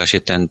zamyka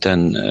się ten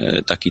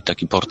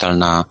taki portal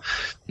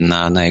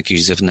na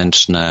jakieś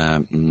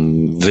zewnętrzne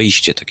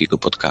wyjście takiego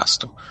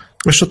podcastu.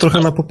 Jeszcze trochę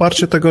na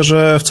poparcie tego,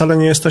 że wcale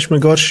nie jesteśmy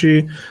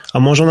gorsi, a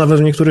może nawet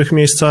w niektórych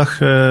miejscach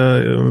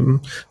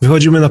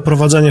wychodzimy na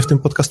prowadzenie w tym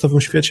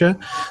podcastowym świecie.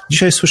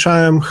 Dzisiaj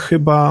słyszałem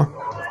chyba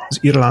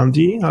z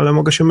Irlandii, ale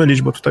mogę się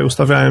mylić, bo tutaj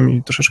ustawiałem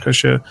i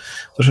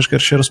troszeczkę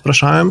się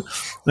rozpraszałem.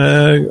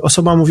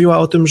 Osoba mówiła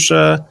o tym,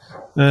 że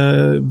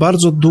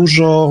bardzo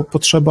dużo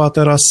potrzeba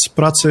teraz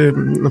pracy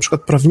na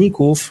przykład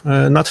prawników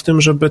nad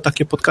tym, żeby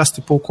takie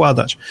podcasty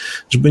poukładać,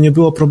 żeby nie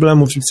było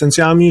problemów z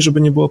licencjami,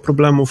 żeby nie było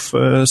problemów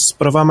z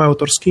prawami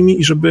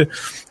autorskimi i żeby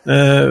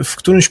w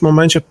którymś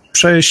momencie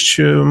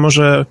przejść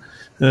może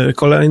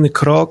kolejny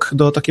krok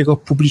do takiego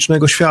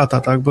publicznego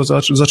świata, tak? Bo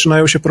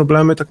zaczynają się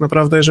problemy tak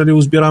naprawdę, jeżeli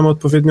uzbieramy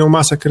odpowiednią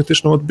masę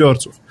krytyczną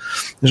odbiorców.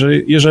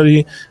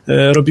 Jeżeli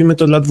robimy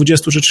to dla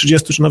 20 czy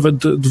 30 czy nawet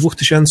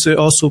 2000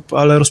 osób,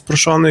 ale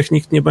rozproszonych,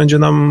 nikt nie będzie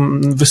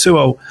nam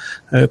wysyłał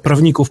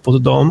prawników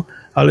pod dom,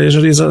 ale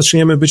jeżeli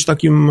zaczniemy być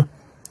takim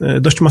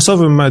dość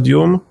masowym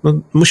medium, no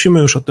musimy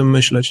już o tym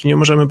myśleć. Nie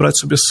możemy brać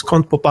sobie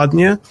skąd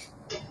popadnie.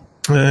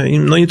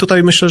 No i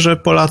tutaj myślę, że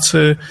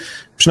Polacy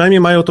przynajmniej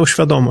mają tą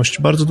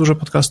świadomość. Bardzo dużo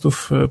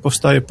podcastów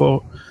powstaje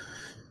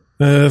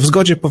w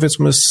zgodzie,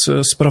 powiedzmy,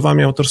 z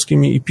prawami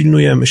autorskimi i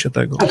pilnujemy się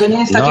tego. A to nie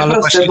jest takie proste,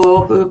 właśnie...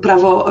 bo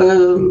prawo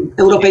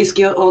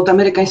europejskie od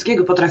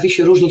amerykańskiego potrafi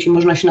się różnić i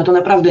można się na to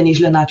naprawdę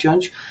nieźle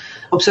naciąć.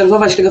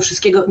 Obserwować tego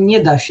wszystkiego nie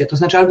da się. To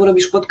znaczy albo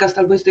robisz podcast,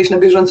 albo jesteś na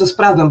bieżąco z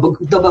prawem, bo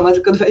doba ma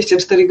tylko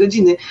 24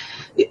 godziny.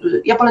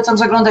 Ja polecam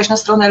zaglądać na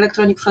stronę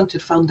Electronic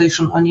Frontier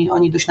Foundation.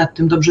 Oni dość nad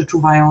tym dobrze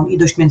czuwają i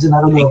dość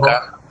międzynarodowo.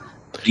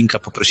 Linka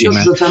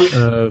poprosimy.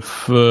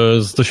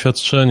 Z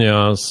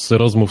doświadczenia, z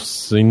rozmów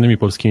z innymi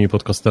polskimi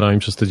podcasterami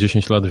przez te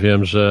 10 lat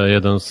wiem, że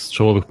jeden z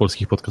czołowych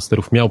polskich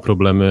podcasterów miał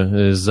problemy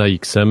z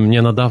ZAX-em.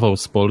 Nie nadawał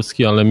z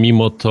Polski, ale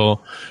mimo to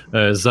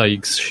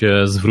ZAX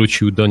się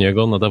zwrócił do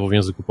niego, nadawał w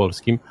języku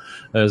polskim,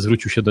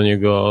 zwrócił się do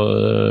niego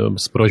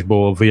z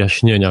prośbą o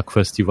wyjaśnienia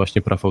kwestii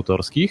właśnie praw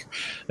autorskich.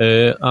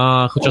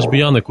 A chociażby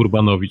Janek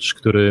Urbanowicz,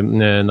 który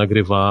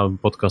nagrywa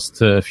podcast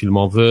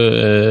filmowy,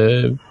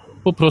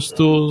 po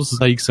prostu z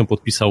ZAX-em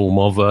podpisał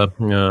umowę,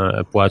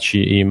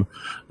 płaci im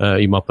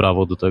i ma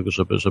prawo do tego,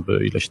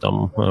 żeby ileś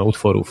tam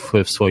utworów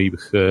w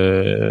swoich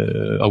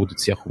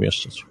audycjach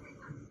umieszczać.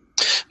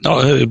 No,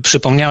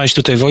 przypomniałeś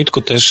tutaj,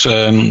 Wojtku, też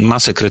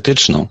Masę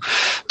Krytyczną.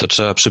 To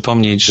trzeba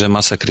przypomnieć, że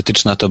Masa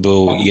Krytyczna to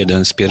był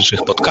jeden z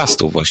pierwszych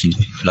podcastów właśnie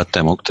 10 lat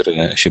temu,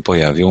 który się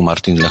pojawił.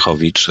 Martin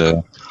Lechowicz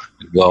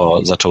go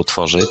zaczął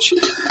tworzyć.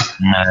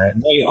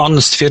 No i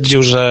on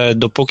stwierdził, że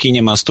dopóki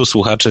nie ma 100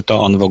 słuchaczy,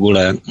 to on w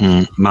ogóle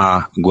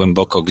ma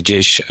głęboko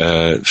gdzieś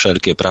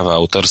wszelkie prawa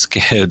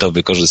autorskie do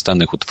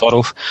wykorzystanych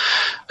utworów.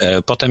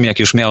 Potem jak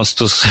już miał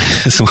 100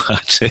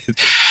 słuchaczy,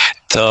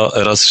 to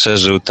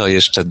rozszerzył to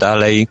jeszcze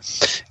dalej.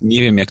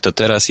 Nie wiem, jak to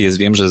teraz jest.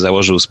 Wiem, że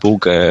założył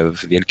spółkę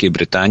w Wielkiej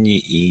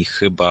Brytanii i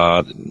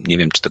chyba, nie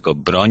wiem, czy tego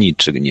broni,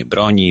 czy nie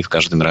broni. W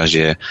każdym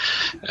razie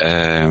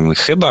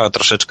chyba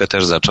troszeczkę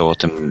też zaczął o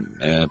tym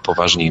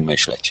poważniej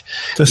myśleć.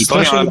 To jest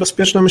strasznie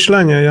niebezpieczne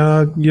myślenie.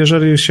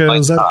 Jeżeli się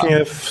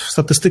zerknie w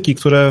statystyki,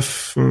 które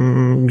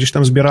gdzieś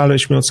tam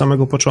zbieraliśmy od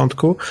samego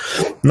początku,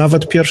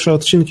 nawet pierwsze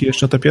odcinki,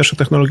 jeszcze te pierwsze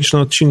technologiczne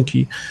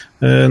odcinki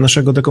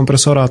naszego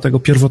dekompresora, tego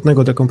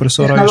pierwotnego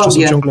dekompresora jeszcze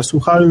są ciągle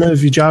słuchalne,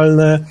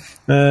 widzialne.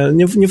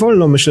 Nie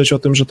wolno myśleć o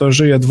tym, że to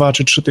żyje 2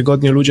 czy 3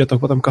 tygodnie, ludzie to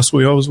potem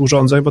kasują z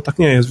urządzeń, bo tak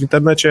nie jest. W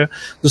internecie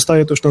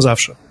zostaje to już na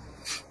zawsze.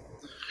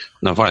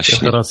 No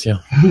właśnie. Racja.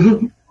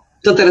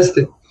 To teraz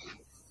ty.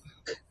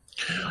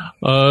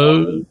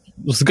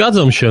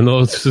 Zgadzam się.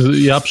 No,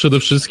 ja przede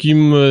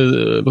wszystkim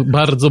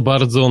bardzo,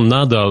 bardzo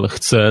nadal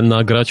chcę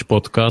nagrać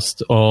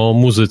podcast o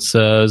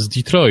muzyce z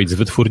Detroit, z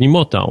wytwórni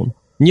Motown.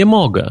 Nie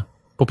mogę.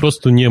 Po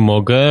prostu nie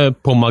mogę.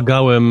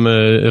 Pomagałem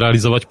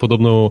realizować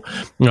podobną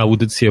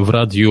audycję w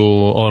Radiu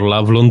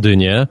Orla w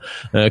Londynie,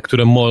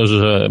 które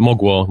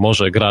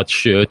może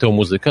grać tę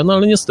muzykę, no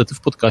ale niestety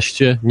w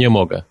podcaście nie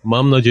mogę.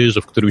 Mam nadzieję,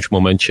 że w którymś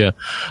momencie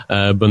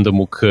będę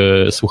mógł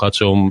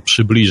słuchaczom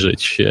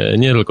przybliżyć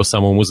nie tylko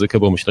samą muzykę,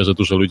 bo myślę, że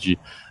dużo ludzi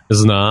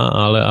zna,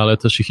 ale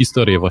też i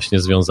historie właśnie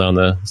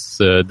związane z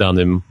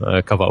danym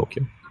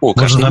kawałkiem.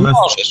 Łukasz, no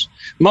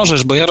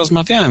możesz, bo ja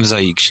rozmawiałem w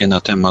ZAX-ie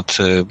na temat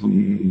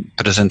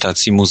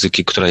prezentacji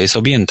muzyki, która jest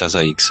objęta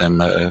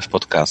ZAX-em w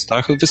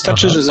podcastach.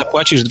 Wystarczy, że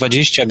zapłacisz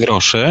 20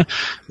 groszy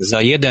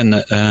za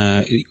jeden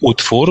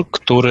utwór,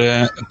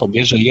 który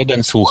pobierze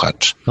jeden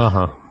słuchacz.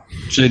 Aha.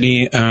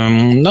 Czyli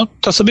no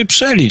to sobie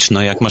przelicz,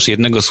 no jak masz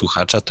jednego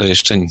słuchacza, to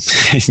jeszcze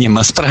nie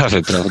ma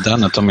sprawy, prawda?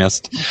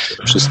 Natomiast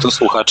przy 100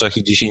 słuchaczach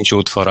i 10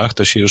 utworach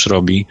to się już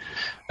robi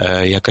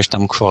jakaś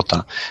tam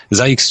kwota.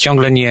 ZAX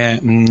ciągle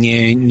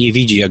nie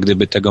widzi jak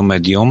gdyby tego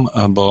medium,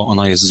 bo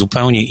ono jest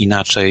zupełnie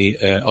inaczej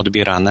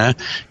odbierane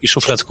i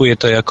szufladkuje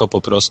to jako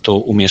po prostu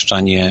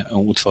umieszczanie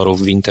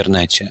utworów w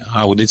internecie. A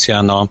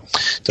audycja no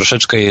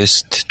troszeczkę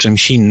jest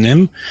czymś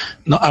innym,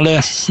 no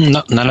ale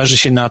no, należy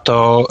się na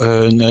to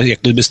jak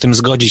gdyby z tym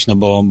zgodzić, no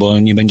bo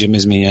nie będziemy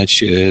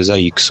zmieniać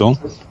ZAX-u.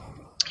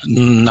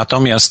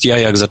 Natomiast ja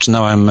jak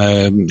zaczynałem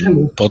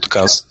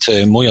podcast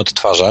Mój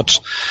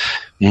Odtwarzacz,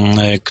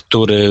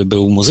 który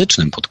był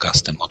muzycznym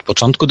podcastem od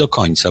początku do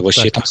końca.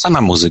 Właściwie tam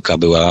sama muzyka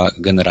była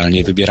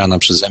generalnie wybierana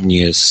przeze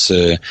mnie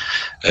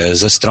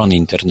ze stron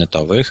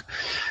internetowych.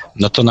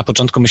 No to na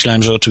początku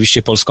myślałem, że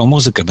oczywiście polską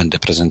muzykę będę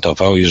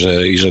prezentował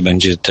i że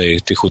będzie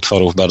tych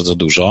utworów bardzo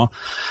dużo.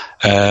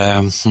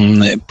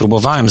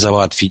 Próbowałem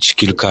załatwić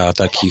kilka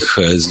takich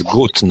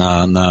zgód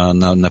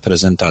na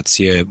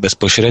prezentację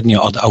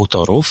bezpośrednio od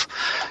autorów.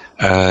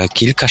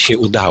 Kilka się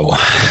udało,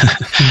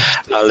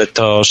 ale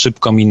to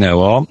szybko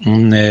minęło.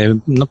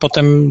 No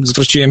potem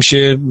zwróciłem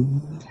się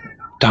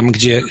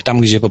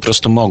tam, gdzie po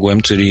prostu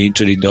mogłem,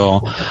 czyli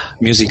do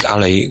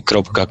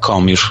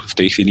musicalley.com już w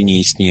tej chwili nie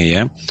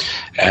istnieje,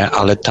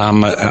 ale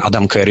tam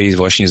Adam Curry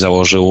właśnie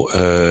założył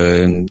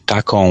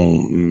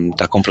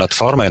taką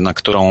platformę, na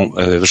którą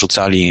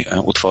wrzucali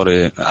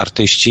utwory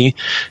artyści,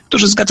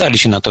 którzy zgadzali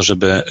się na to,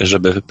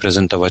 żeby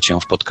prezentować ją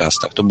w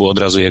podcastach. To było od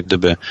razu jak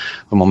gdyby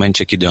w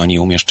momencie, kiedy oni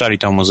umieszczali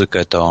tę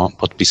muzykę, to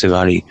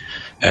podpisywali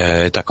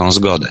taką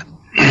zgodę.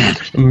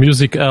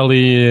 Music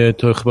Alley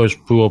to chyba już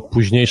było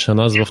późniejsza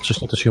nazwa,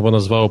 wcześniej to się chyba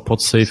nazywało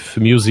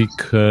Podsafe Music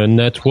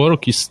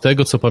Network i z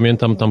tego co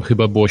pamiętam tam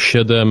chyba było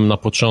 7 na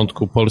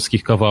początku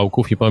polskich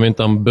kawałków i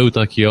pamiętam był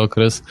taki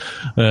okres,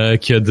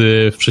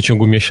 kiedy w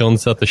przeciągu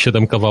miesiąca te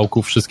 7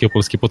 kawałków wszystkie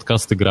polskie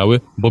podcasty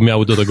grały, bo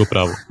miały do tego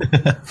prawo.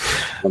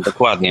 No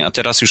dokładnie, a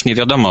teraz już nie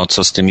wiadomo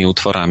co z tymi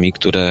utworami,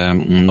 które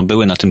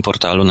były na tym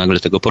portalu, nagle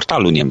tego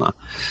portalu nie ma.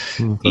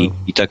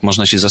 I tak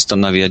można się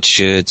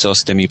zastanawiać, co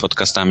z tymi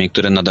podcastami,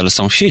 które nadal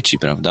są w sieci,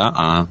 prawda?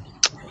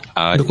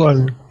 A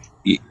dokładnie.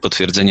 I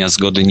potwierdzenia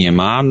zgody nie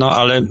ma, no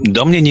ale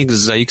do mnie nikt z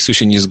ZAX-u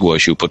się nie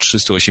zgłosił. Po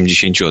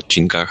 380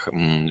 odcinkach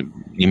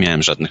nie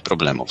miałem żadnych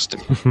problemów z tym.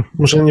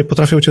 Może nie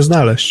potrafią cię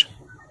znaleźć.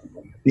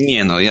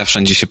 Nie, no ja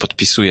wszędzie się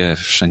podpisuję,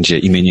 wszędzie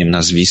imieniem,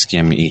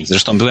 nazwiskiem i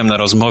zresztą byłem na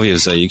rozmowie w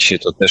ZAX-ie,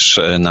 to też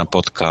na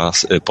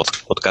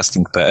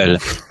podcasting.pl.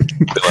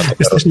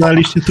 Jesteś na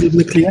liście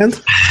trudny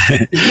klient?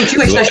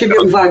 Zwróciłeś na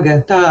siebie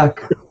uwagę,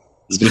 tak.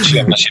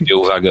 Zwróciłem na siebie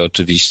uwagę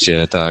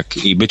oczywiście, tak.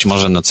 I być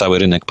może na cały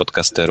rynek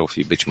podcasterów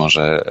i być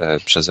może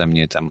przeze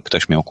mnie tam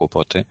ktoś miał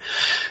kłopoty.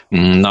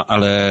 No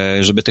ale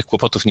żeby tych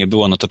kłopotów nie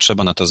było, no to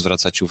trzeba na to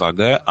zwracać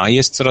uwagę, a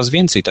jest coraz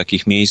więcej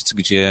takich miejsc,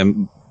 gdzie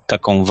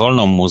taką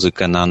wolną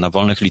muzykę na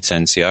wolnych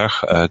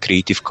licencjach,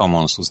 Creative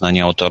Commons,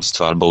 uznanie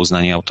autorstwa albo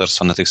uznanie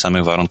autorstwa na tych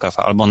samych warunkach,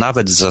 albo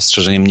nawet z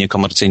zastrzeżeniem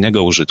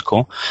niekomercyjnego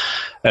użytku,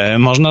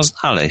 można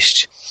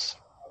znaleźć.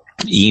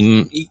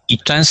 I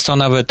często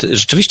nawet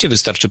rzeczywiście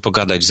wystarczy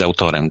pogadać z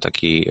autorem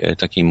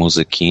takiej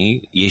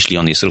muzyki, jeśli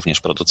on jest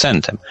również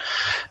producentem,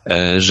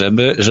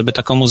 żeby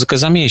taką muzykę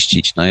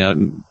zamieścić. No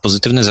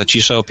Pozytywne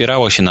Zacisze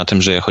opierało się na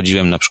tym, że ja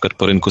chodziłem na przykład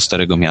po rynku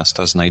Starego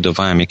Miasta,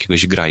 znajdowałem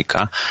jakiegoś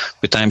grajka,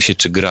 pytałem się,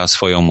 czy gra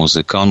swoją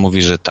muzykę, on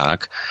mówi, że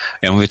tak.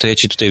 Ja mówię, to ja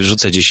ci tutaj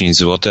wrzucę 10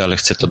 zł, ale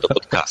chcę to do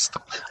podcastu.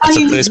 A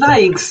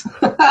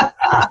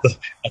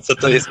co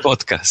to jest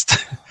podcast?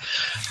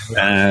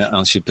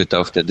 On się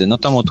pytał wtedy, no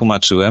to mu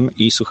tłumaczyłem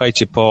i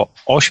słuchajcie, po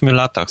 8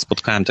 latach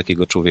spotkałem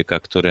takiego człowieka,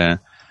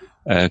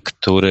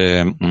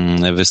 który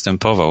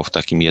występował w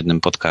takim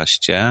jednym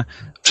podcaście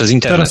przez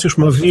internet. Teraz już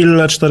ma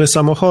willę, 4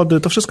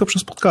 samochody, to wszystko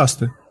przez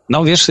podcasty.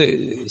 No wiesz,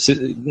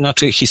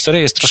 znaczy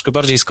historia jest troszkę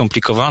bardziej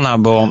skomplikowana,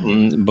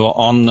 bo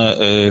on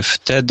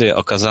wtedy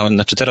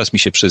teraz mi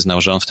się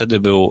przyznał, że on wtedy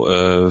był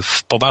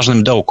w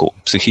poważnym dołku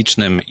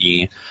psychicznym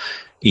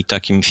i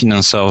takim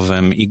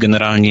finansowym i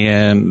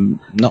generalnie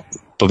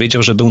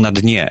powiedział, że był na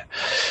dnie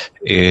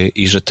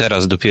i że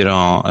teraz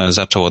dopiero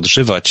zaczął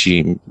odżywać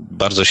i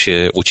bardzo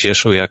się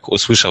ucieszył, jak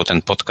usłyszał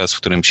ten podcast, w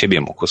którym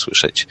siebie mógł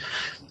usłyszeć.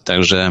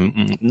 Także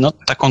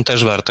taką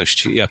też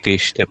wartość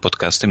jakieś te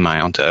podcasty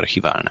mają, te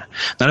archiwalne.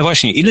 No ale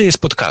właśnie, ile jest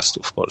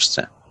podcastów w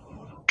Polsce?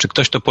 Czy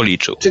ktoś to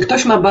policzył? Czy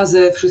ktoś ma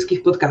bazę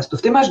wszystkich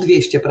podcastów? Ty masz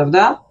 200,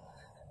 prawda?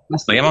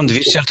 No ja mam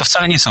 200, ale to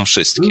wcale nie są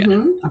wszystkie.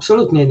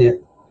 Absolutnie nie.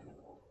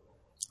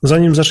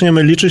 Zanim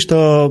zaczniemy liczyć,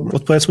 to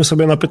odpowiedzmy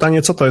sobie na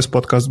pytanie, co to jest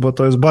podcast, bo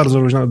to jest bardzo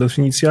różna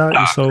definicja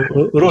i są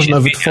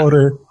różne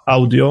wytwory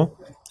audio,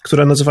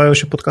 które nazywają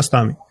się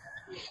podcastami.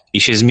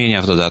 I się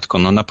zmienia w dodatku.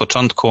 No na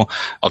początku,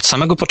 od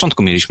samego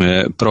początku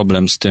mieliśmy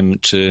problem z tym,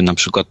 czy na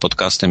przykład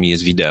podcastem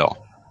jest wideo.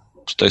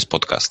 Czy to jest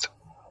podcast?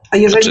 A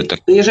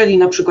jeżeli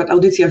na przykład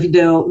audycja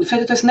wideo,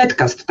 wtedy to jest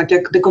netcast, tak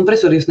jak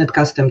dekompresor jest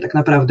netcastem tak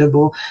naprawdę,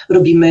 bo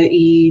robimy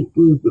i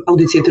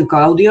audycję tylko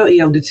audio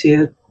i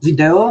audycję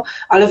wideo,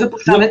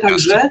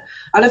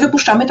 ale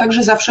wypuszczamy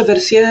także zawsze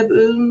wersję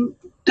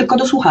tylko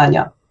do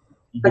słuchania.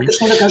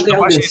 Praktycznie do każdej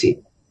audycji.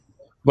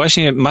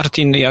 Właśnie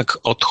Martin, jak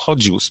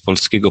odchodził z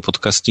polskiego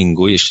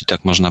podcastingu, jeśli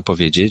tak można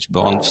powiedzieć,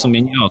 bo on w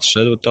sumie nie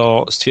odszedł,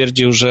 to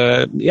stwierdził,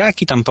 że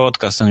jaki tam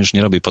podcast, on już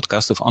nie robi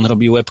podcastów, on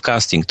robi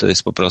webcasting. To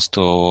jest po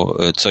prostu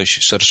coś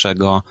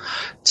szerszego,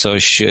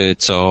 coś,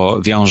 co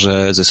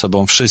wiąże ze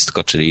sobą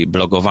wszystko, czyli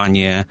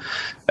blogowanie,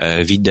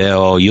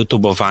 wideo,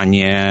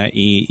 YouTubeowanie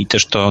i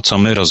też to, co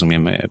my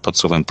rozumiemy pod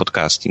słowem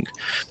podcasting.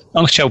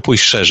 On chciał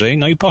pójść szerzej,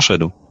 no i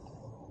poszedł.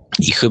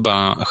 I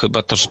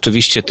chyba to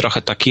rzeczywiście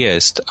trochę tak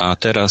jest, a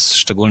teraz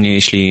szczególnie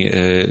jeśli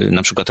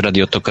na przykład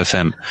Radio Tok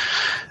FM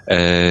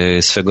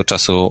swego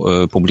czasu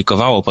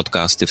publikowało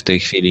podcasty, w tej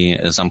chwili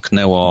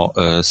zamknęło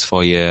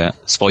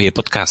swoje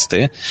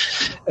podcasty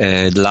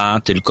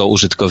dla tylko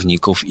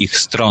użytkowników ich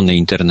strony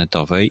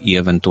internetowej i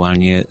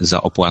ewentualnie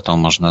za opłatą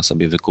można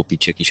sobie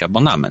wykupić jakiś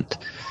abonament.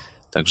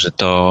 Także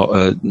to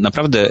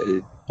naprawdę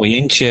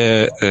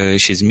pojęcie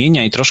się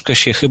zmienia i troszkę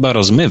się chyba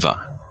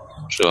rozmywa.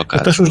 Ja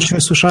też już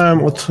dzisiaj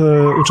słyszałem od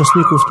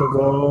uczestników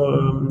tego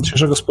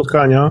dzisiejszego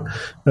spotkania,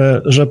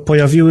 że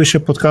pojawiły się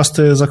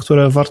podcasty, za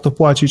które warto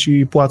płacić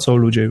i płacą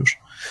ludzie już.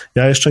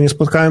 Ja jeszcze nie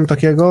spotkałem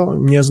takiego,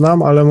 nie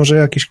znam, ale może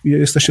jakieś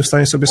jesteście w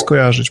stanie sobie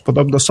skojarzyć.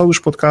 Podobno są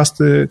już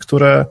podcasty,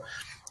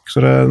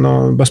 które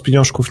no, bez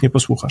pieniążków nie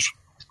posłuchasz.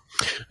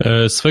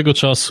 Swego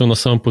czasu na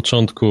samym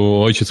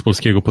początku ojciec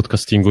polskiego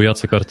podcastingu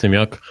Jacek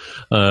Artymiak,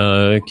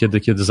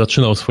 kiedy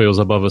zaczynał swoją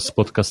zabawę z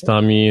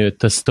podcastami,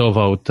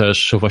 testował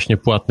też właśnie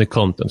płatny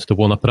content. To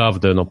było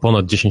naprawdę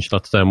ponad 10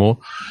 lat temu.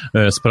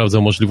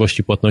 Sprawdzał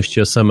możliwości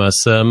płatności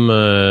SMS-em,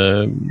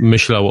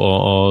 myślał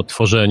o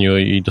tworzeniu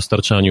i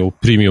dostarczaniu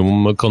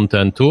premium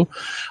contentu,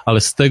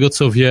 ale z tego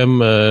co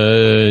wiem,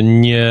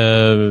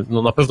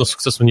 na pewno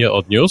sukcesu nie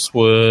odniósł,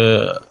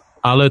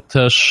 ale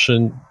też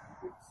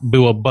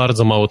było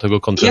bardzo mało tego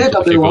kontentu. Kiedy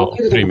to było?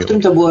 W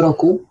którym to było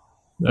roku?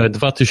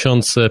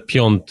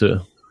 2005.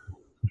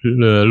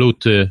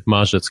 Luty,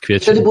 marzec,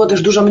 kwiecień. Wtedy było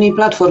też dużo mniej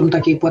platform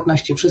takiej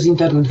płatności przez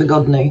internet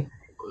wygodnej.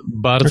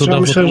 Bardzo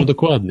dawno temu,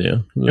 dokładnie.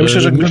 Ja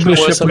myślę, że gdyby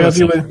się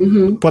pojawiły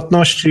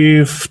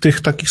płatności w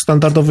tych takich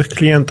standardowych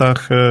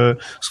klientach,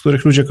 z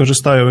których ludzie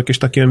korzystają, jakieś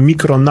takie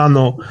mikro,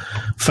 nano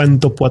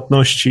fento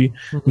płatności,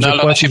 gdzie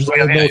płacisz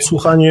za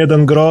odsłuchanie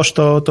 1 grosz,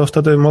 to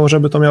wtedy może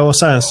by to miało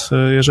sens.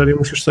 Jeżeli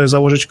musisz sobie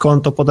założyć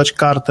konto, podać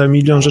kartę,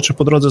 milion rzeczy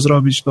po drodze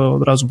zrobić, to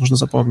od razu można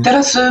zapomnieć.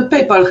 Teraz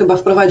PayPal chyba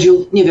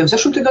wprowadził, nie wiem, w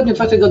zeszłym tygodniu,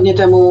 2 tygodnie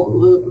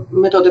temu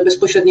metodę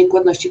bezpośredniej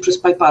płatności przez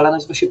PayPala,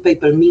 nazywa się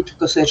PayPal Me,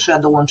 tylko sobie trzeba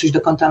dołączyć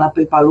do konta na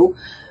PayPalu,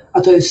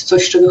 a to jest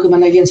coś, z czego chyba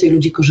najwięcej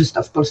ludzi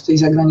korzysta w Polsce i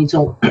za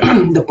granicą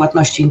do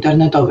płatności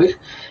internetowych.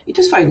 I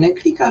to jest fajne.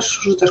 Klikasz,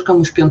 rzucasz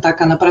komuś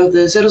piątaka,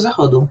 naprawdę zero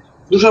zachodu.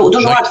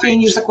 Dużo łatwiej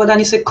niż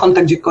zakładanie sobie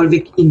konta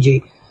gdziekolwiek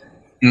indziej.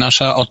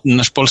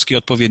 Nasz polski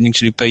odpowiednik,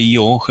 czyli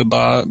PayU,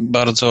 chyba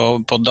bardzo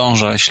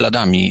podąża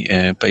śladami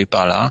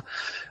PayPala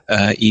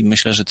i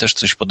myślę, że też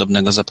coś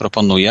podobnego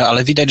zaproponuje,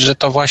 ale widać, że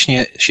to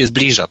właśnie się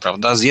zbliża,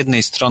 prawda? Z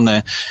jednej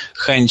strony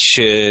chęć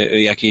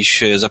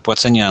jakiejś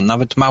zapłacenia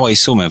nawet małej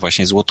sumy,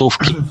 właśnie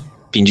złotówki,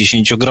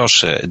 50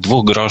 groszy, 2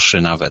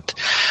 groszy nawet.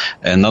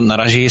 No, na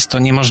razie jest to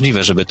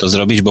niemożliwe, żeby to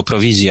zrobić, bo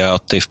prowizja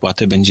od tej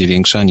wpłaty będzie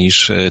większa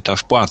niż ta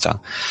wpłata.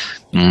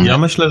 Ja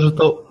myślę, że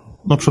to...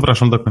 No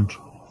przepraszam, dokończę.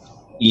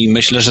 I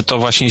myślę, że to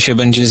właśnie się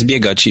będzie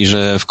zbiegać i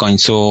że w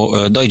końcu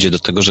dojdzie do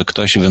tego, że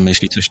ktoś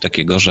wymyśli coś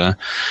takiego, że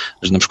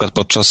na przykład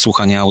podczas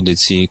słuchania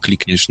audycji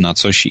klikniesz na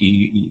coś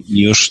i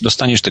już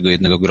dostaniesz tego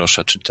 1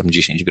 grosza, czy tam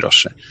 10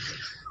 groszy.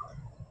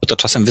 Bo to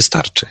czasem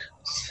wystarczy.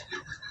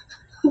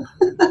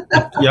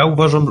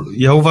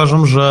 Ja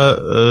uważam,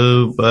 że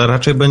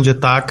raczej będzie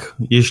tak,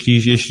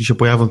 jeśli się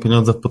pojawią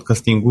pieniądze w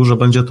podcastingu, że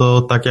będzie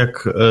to tak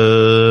jak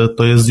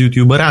to jest z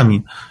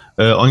youtuberami.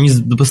 Oni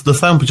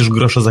dostają przecież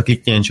grosze za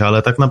kliknięcie,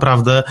 ale tak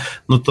naprawdę,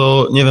 no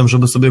to nie wiem,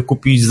 żeby sobie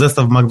kupić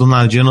zestaw w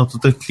McDonaldzie, no to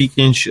tych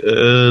kliknięć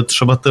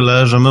trzeba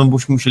tyle, że my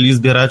byśmy musieli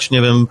zbierać,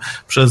 nie wiem,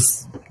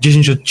 przez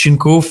 10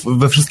 odcinków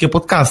we wszystkie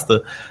podcasty.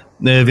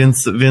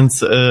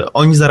 Więc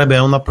oni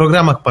zarabiają na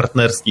programach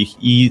partnerskich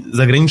i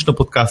zagraniczne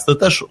podcasty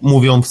też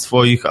mówią w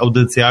swoich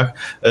audycjach,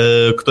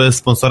 kto jest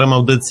sponsorem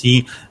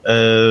audycji,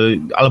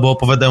 albo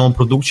opowiadają o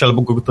produkcie,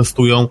 albo go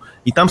testują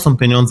i tam są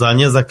pieniądze, a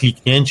nie za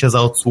kliknięcie,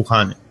 za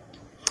odsłuchanie.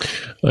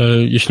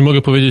 Jeśli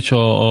mogę powiedzieć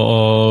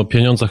o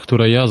pieniądzach,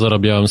 które ja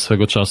zarabiałem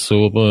swego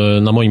czasu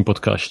na moim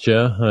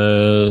podcaście,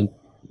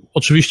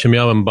 oczywiście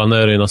miałem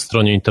banery na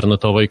stronie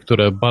internetowej,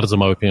 które bardzo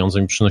małe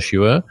pieniądze mi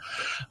przynosiły.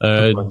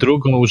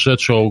 Drugą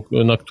rzeczą,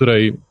 na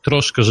której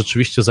troszkę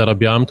rzeczywiście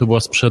zarabiałem, to była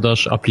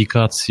sprzedaż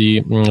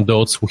aplikacji do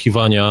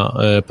odsłuchiwania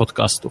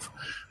podcastów.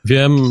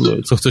 Wiem,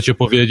 co chcecie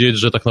powiedzieć,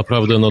 że tak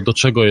naprawdę do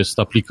czego jest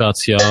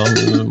aplikacja,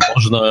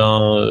 można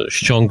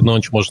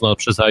ściągnąć, można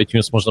przez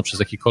iTunes, można przez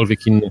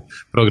jakikolwiek inny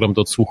program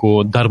do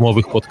odsłuchu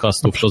darmowych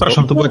podcastów.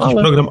 Przepraszam, to był jakiś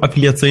program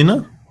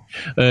afiliacyjny?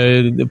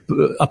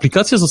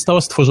 Aplikacja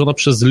została stworzona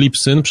przez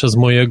Libsyn, przez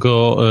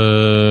mojego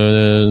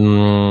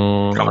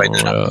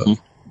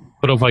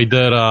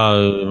prowajdera,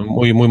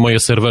 moje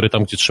serwery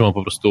tam, gdzie trzymam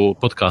po prostu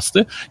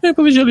podcasty. I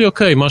powiedzieli,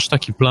 masz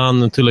taki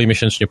plan, tyle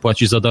miesięcznie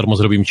płacisz za darmo,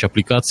 zrobimy ci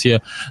aplikację,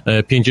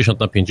 50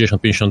 na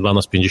 50, 50 dla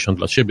nas, 50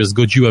 dla ciebie.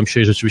 Zgodziłem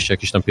się i rzeczywiście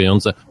jakieś tam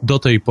pieniądze do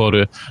tej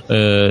pory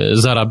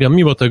zarabiam,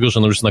 mimo tego, że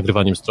już z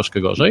nagrywaniem jest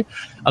troszkę gorzej.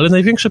 Ale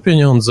największe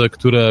pieniądze,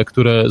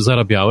 które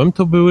zarabiałem,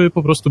 to były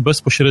po prostu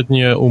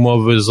bezpośrednie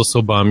umowy z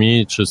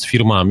osobami czy z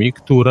firmami,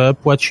 które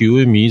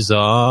płaciły mi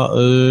za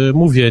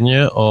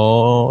mówienie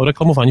o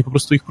reklamowaniu po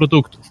prostu ich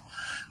produktów.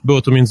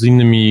 Było to między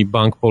innymi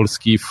Bank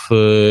Polski w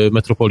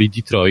metropolii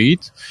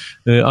Detroit,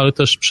 ale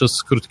też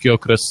przez krótki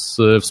okres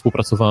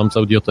współpracowałem z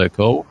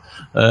Audioteką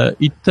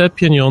i te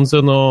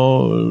pieniądze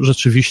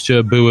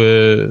rzeczywiście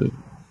były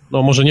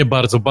może nie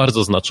bardzo,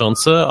 bardzo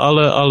znaczące,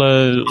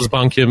 ale z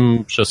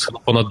bankiem przez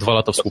ponad 2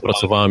 lata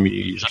współpracowałem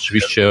i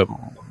rzeczywiście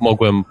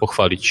mogłem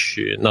pochwalić,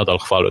 nadal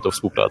chwalę tę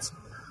współpracę.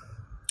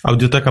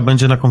 Audioteka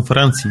będzie na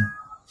konferencji.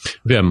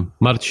 Wiem,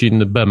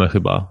 Marcin Beme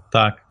chyba.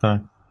 Tak.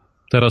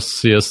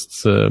 Teraz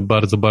jest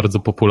bardzo, bardzo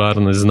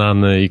popularny,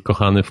 znany i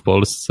kochany w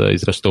Polsce i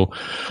zresztą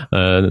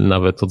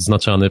nawet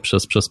odznaczany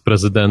przez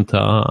prezydenta,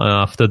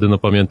 a wtedy,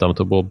 pamiętam,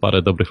 to było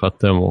parę dobrych lat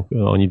temu,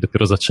 oni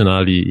dopiero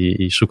zaczynali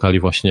i szukali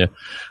właśnie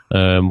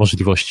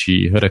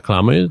możliwości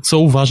reklamy, co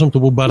uważam, to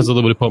był bardzo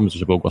dobry pomysł,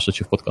 żeby ogłaszać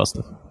się w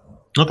podcastach.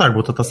 No tak,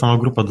 bo to ta sama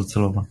grupa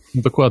docelowa.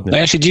 Dokładnie. No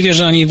ja się dziwię,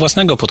 że oni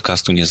własnego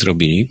podcastu nie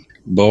zrobili,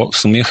 bo w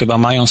sumie chyba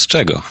mają z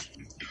czego.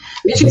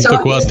 Wiecie co,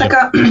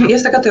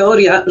 jest taka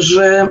teoria,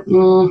 że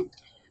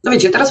no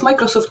wiecie, teraz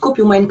Microsoft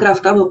kupił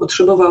Minecrafta, bo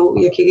potrzebował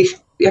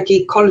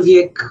jakiegoś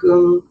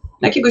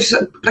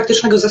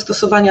praktycznego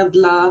zastosowania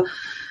dla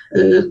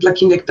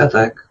Kinecta,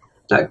 tak?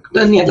 Tak,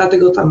 nie, dla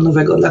tego tam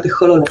nowego, dla tych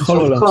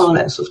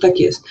HoloLensów, tak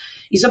jest.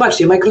 I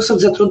zobaczcie,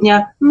 Microsoft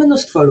zatrudnia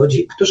mnóstwo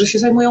ludzi, którzy się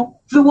zajmują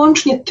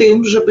wyłącznie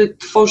tym, żeby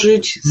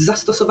tworzyć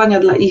zastosowania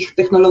dla ich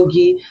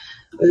technologii.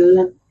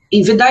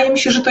 I wydaje mi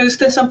się, że to jest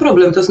ten sam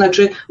problem. To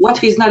znaczy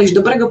łatwiej znaleźć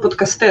dobrego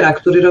podcastera,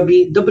 który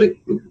robi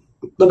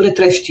dobre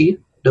treści,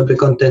 dobry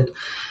content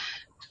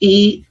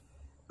i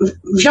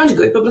wziąć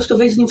go i po prostu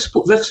wejść z nim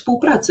we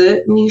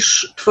współpracę,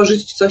 niż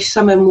tworzyć coś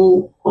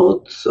samemu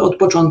od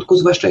początku,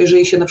 zwłaszcza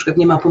jeżeli się na przykład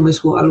nie ma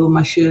pomysłu albo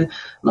ma się,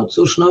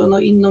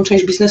 inną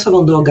część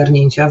biznesową do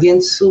ogarnięcia,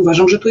 więc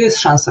uważam, że tu jest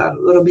szansa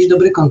robić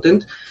dobry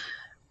content,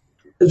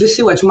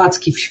 wysyłać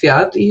macki w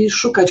świat i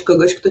szukać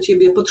kogoś, kto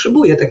ciebie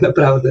potrzebuje tak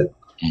naprawdę.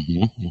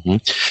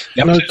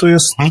 No tu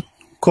jest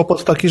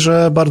kłopot taki,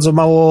 że bardzo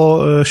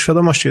mało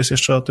świadomości jest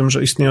jeszcze o tym,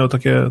 że istnieją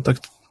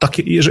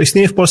że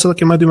istnieje w Polsce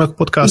takie medium jak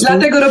podcasting.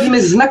 Dlatego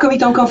robimy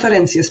znakomitą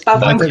konferencję z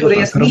Pawłem, który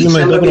jest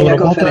mistrzem robienia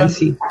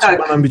konferencji.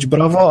 Trzeba nam bić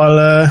brawo,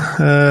 ale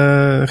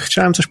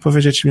chciałem coś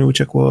powiedzieć i mi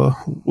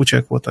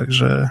uciekło,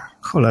 także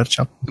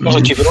cholercia.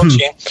 Może ci wróci,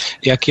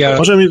 jak ja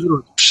Może mi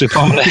wróci.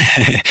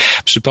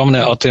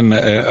 Przypomnę o tym,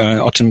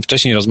 o czym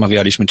wcześniej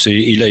rozmawialiśmy,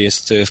 czyli ile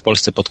jest w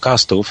Polsce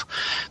podcastów.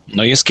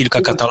 No jest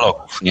kilka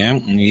katalogów,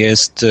 nie?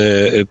 Jest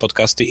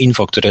podcasty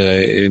Info, które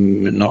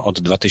od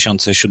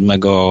 2007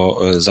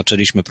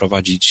 zaczęliśmy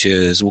prowadzić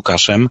z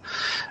Łukaszem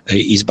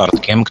i z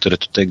Bartkiem, który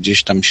tutaj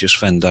gdzieś tam się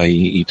szwenda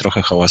i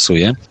trochę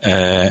hałasuje.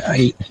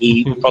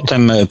 I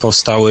potem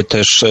powstały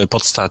też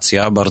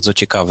Podstacja, bardzo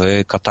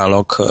ciekawy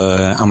katalog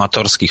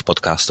amatorskich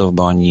podcastów,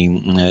 bo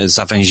oni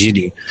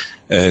zawęzili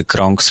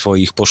krąg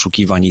swoich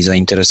poszukiwań i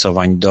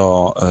zainteresowań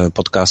do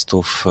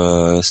podcastów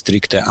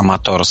stricte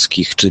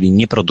amatorskich, czyli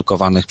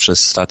nieprodukowanych przez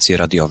stacje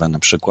radiowe na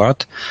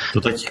przykład.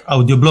 Do takich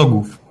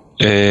audioblogów.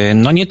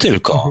 No nie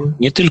tylko.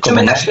 Czy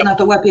my też się na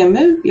to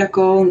łapiemy,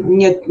 jako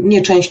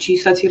nie części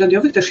stacji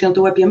radiowych? Też się na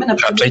to łapiemy? Na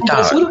przykład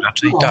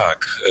raczej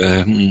tak.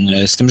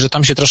 Z tym, że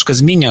tam się troszkę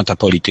zmienia ta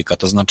polityka,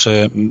 to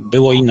znaczy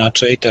było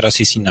inaczej, teraz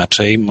jest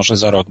inaczej, może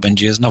za rok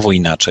będzie znowu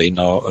inaczej.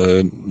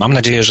 Mam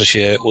nadzieję, że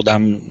się uda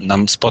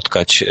nam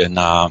spotkać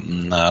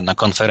na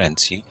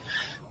konferencji,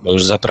 bo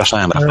już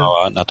zapraszałem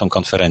Rafała na tą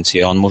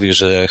konferencję. On mówi,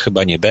 że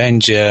chyba nie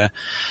będzie,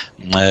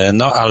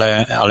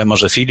 ale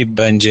może Filip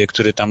będzie,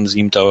 który tam z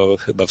nim to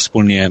chyba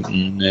wspólnie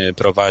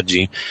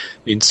prowadzi.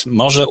 Więc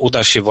może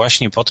uda się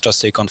właśnie podczas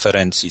tej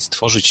konferencji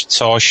stworzyć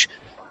coś,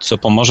 co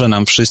pomoże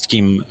nam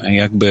wszystkim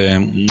jakby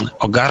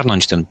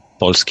ogarnąć ten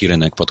polski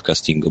rynek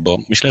podcastingu, bo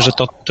myślę, że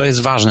to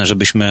jest ważne,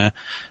 żebyśmy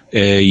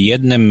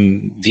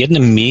w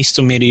jednym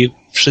miejscu mieli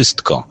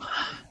wszystko,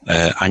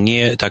 a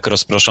nie tak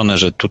rozproszone,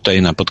 że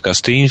tutaj na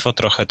Podcasty Info,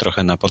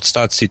 trochę na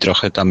Podstacji,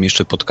 trochę tam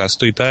jeszcze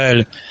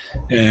podcastuj.pl,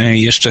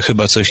 jeszcze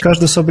chyba coś.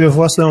 Każdy sobie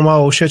własną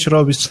małą sieć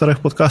robi z 4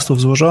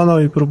 podcastów złożoną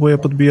i próbuje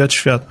podbijać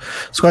świat.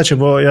 Słuchajcie,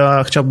 bo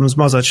ja chciałbym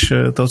zmazać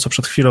to, co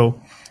przed chwilą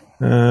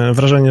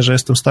wrażenie, że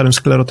jestem starym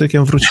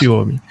sklerotykiem,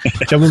 wróciło mi.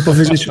 Chciałbym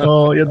powiedzieć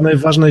o jednej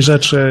ważnej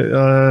rzeczy,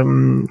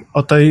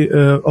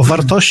 o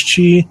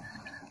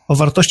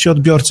wartości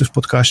odbiorcy w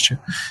podcaście.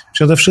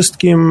 Przede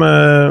wszystkim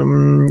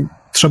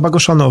trzeba go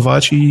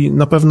szanować i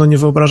na pewno nie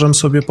wyobrażam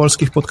sobie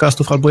polskich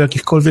podcastów albo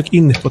jakichkolwiek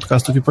innych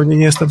podcastów i pewnie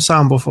nie jestem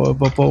sam,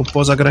 bo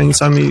poza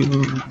granicami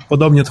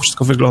podobnie to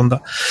wszystko wygląda.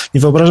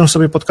 Nie wyobrażam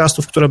sobie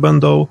podcastów, które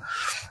będą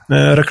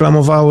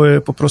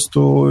reklamowały po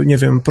prostu, nie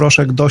wiem,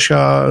 proszek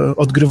Dosia,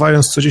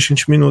 odgrywając co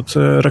 10 minut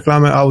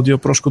reklamę audio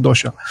proszku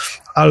Dosia.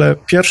 Ale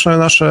pierwsze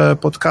nasze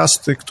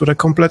podcasty, które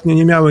kompletnie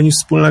nie miały nic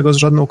wspólnego z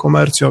żadną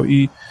komercją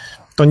i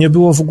to nie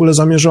było w ogóle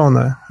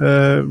zamierzone,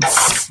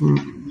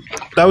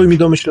 dały mi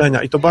do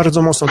myślenia i to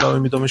bardzo mocno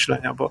dały mi do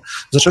myślenia, bo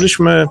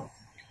zaczęliśmy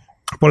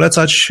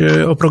polecać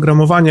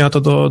oprogramowanie, a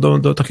to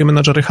do takie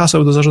menadżery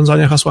haseł, do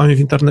zarządzania hasłami w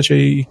internecie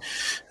i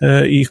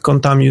ich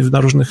kontami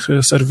na różnych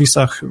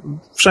serwisach.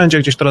 Wszędzie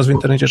gdzieś teraz w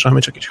internecie trzeba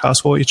mieć jakieś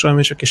hasło i trzeba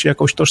mieć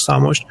jakąś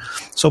tożsamość.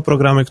 Są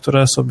programy,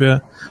 które sobie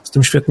z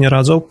tym świetnie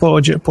radzą.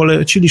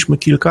 Poleciliśmy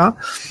kilka.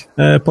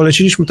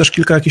 Poleciliśmy też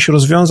kilka jakichś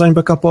rozwiązań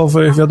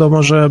backupowych.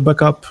 Wiadomo, że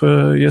backup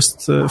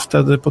jest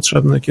wtedy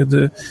potrzebny,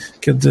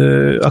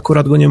 kiedy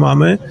akurat go nie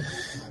mamy.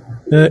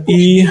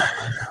 I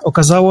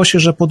okazało się,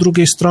 że po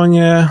drugiej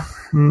stronie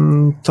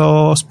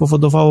to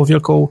spowodowało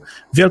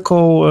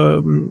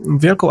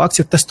wielką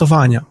akcję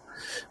testowania.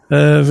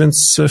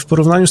 Więc w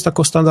porównaniu z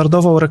taką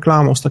standardową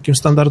reklamą, z takim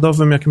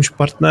standardowym jakimś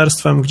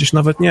partnerstwem, gdzieś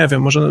nawet, nie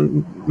wiem,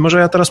 może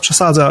ja teraz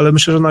przesadzę, ale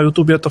myślę, że na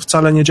YouTubie to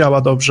wcale nie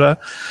działa dobrze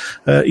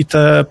i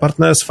te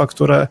partnerstwa,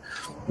 które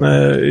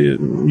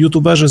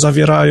YouTuberzy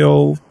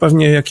zawierają,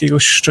 pewnie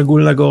jakiegoś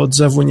szczególnego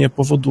odzewu nie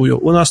powodują.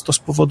 U nas to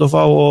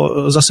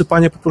spowodowało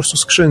zasypanie po prostu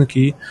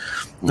skrzynki.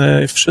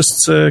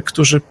 Wszyscy,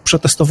 którzy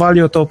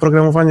przetestowali to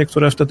oprogramowanie,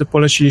 które wtedy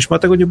poleciliśmy, a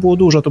tego nie było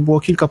dużo, to było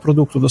kilka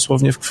produktów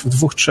dosłownie w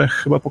 2-3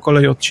 chyba po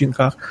kolei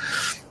odcinkach,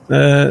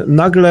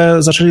 nagle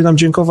zaczęli nam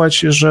dziękować,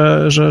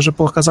 że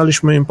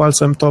pokazaliśmy im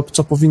palcem to,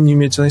 co powinni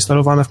mieć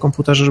zainstalowane w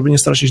komputerze, żeby nie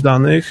stracić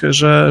danych,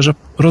 że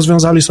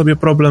rozwiązali sobie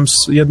problem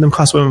z jednym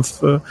hasłem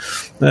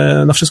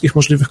na wszystkich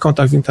możliwych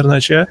kontach w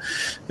internecie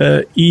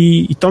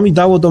i to mi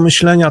dało do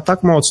myślenia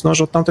tak mocno,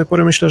 że od tamtej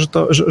pory myślę,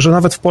 że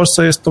nawet w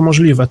Polsce jest to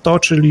możliwe. To,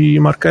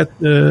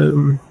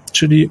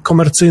 czyli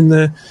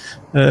komercyjny,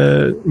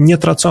 nie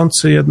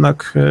tracący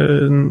jednak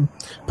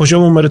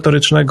poziomu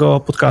merytorycznego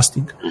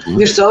podcasting.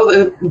 Wiesz co,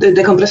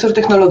 Dekompresor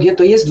Technologie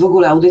to jest w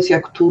ogóle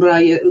audycja,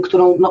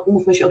 którą, no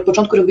umówmy się, od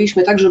początku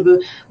robiliśmy tak, żeby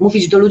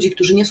mówić do ludzi,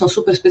 którzy nie są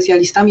super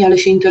specjalistami, ale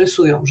się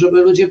interesują,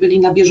 żeby ludzie byli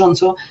na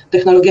bieżąco.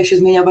 Technologia się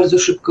zmienia bardzo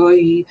szybko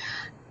i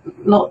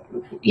no,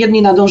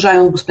 jedni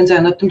nadążają, bo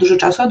spędzają nad tym dużo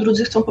czasu, a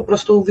drudzy chcą po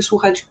prostu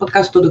wysłuchać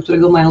podcastu, do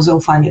którego mają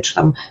zaufanie, czy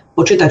tam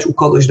poczytać u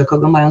kogoś, do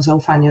kogo mają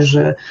zaufanie,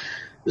 że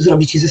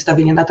zrobi ci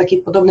zestawienie. Na takiej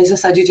podobnej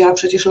zasadzie działa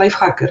przecież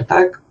Lifehacker,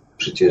 tak?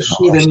 Przecież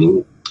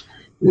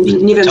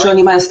nie wiem, czy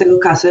oni mają z tego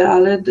kasę,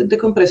 ale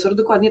Dekompresor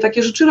dokładnie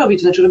takie rzeczy robi.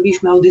 To znaczy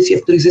robiliśmy audycje,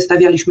 w których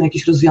zestawialiśmy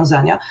jakieś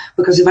rozwiązania,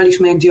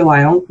 pokazywaliśmy, jak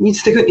działają,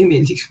 nic z tego nie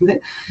mieliśmy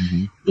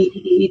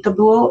i to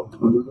było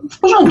w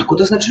porządku.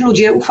 To znaczy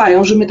ludzie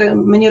ufają, że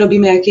my nie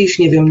robimy jakiejś,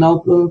 nie wiem,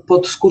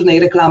 podskórnej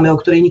reklamy, o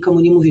której nikomu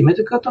nie mówimy,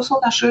 tylko to są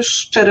nasze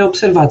szczere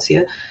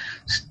obserwacje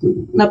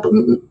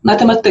na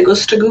temat tego,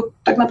 z czego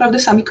tak naprawdę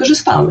sami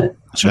korzystamy.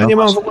 Ja nie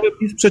mam w ogóle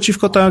nic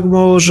przeciwko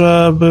temu,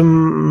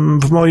 żebym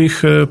w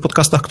moich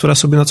podcastach, które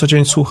sobie na co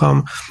dzień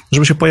słucham,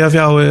 żeby się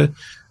pojawiały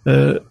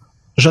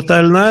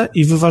rzetelne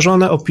i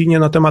wyważone opinie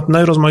na temat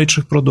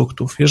najrozmaitszych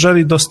produktów.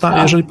 Jeżeli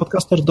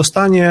podcaster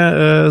dostanie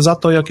za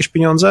to jakieś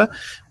pieniądze,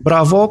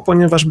 brawo,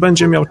 ponieważ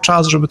będzie miał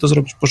czas, żeby to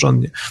zrobić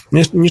porządnie.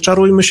 Nie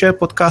czarujmy się,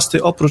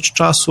 podcasty oprócz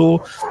czasu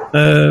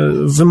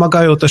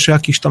wymagają też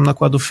jakichś tam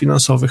nakładów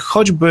finansowych,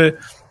 choćby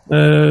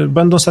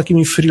będąc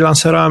takimi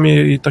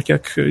freelancerami i tak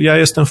jak ja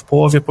jestem w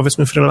połowie,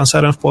 powiedzmy,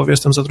 freelancerem, w połowie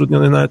jestem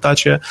zatrudniony na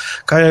etacie,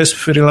 Kaja jest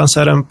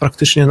freelancerem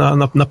praktycznie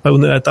na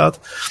pełny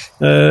etat.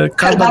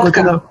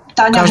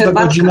 Każda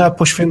godzina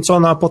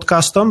poświęcona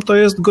podcastom to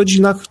jest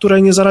godzina, w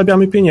której nie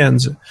zarabiamy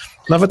pieniędzy.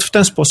 Nawet w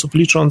ten sposób,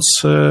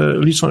 licząc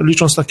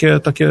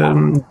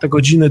te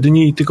godziny,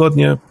 dni i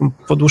tygodnie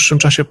po dłuższym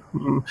czasie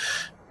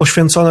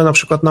poświęcone na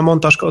przykład na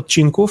montaż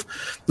odcinków,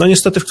 no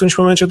niestety w którymś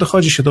momencie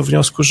dochodzi się do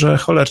wniosku, że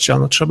cholercia,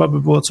 no trzeba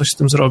by było coś z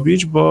tym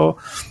zrobić, bo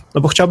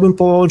chciałbym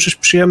połączyć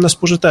przyjemne z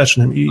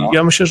pożytecznym i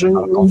ja myślę, że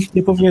nikt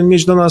nie powinien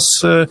mieć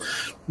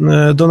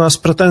do nas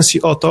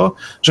pretensji o to,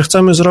 że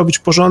chcemy zrobić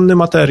porządny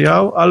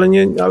materiał, ale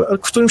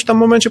w którymś tam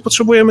momencie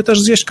potrzebujemy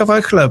też zjeść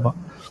kawałek chleba.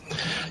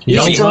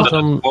 Ja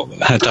uważam,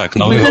 tak,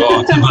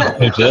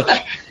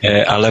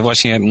 ale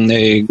właśnie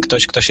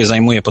ktoś, kto się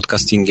zajmuje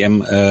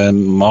podcastingiem,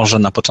 może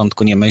na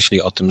początku nie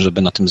myśli o tym,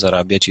 żeby na tym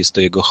zarabiać, jest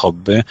to jego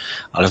hobby,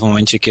 ale w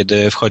momencie,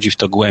 kiedy wchodzi w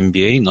to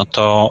głębiej, no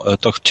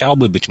to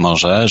chciałby być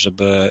może,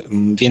 żeby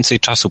więcej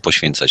czasu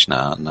poświęcać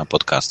na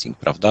podcasting,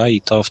 prawda?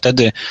 I to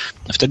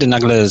wtedy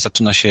nagle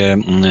zaczyna się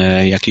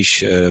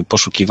jakieś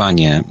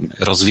poszukiwanie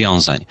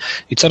rozwiązań.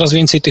 I coraz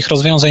więcej tych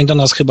rozwiązań do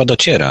nas chyba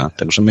dociera,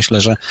 także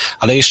myślę, że...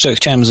 Ale jeszcze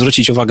chciałem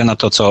zwrócić uwagę na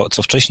to,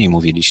 co wcześniej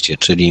mówiliście,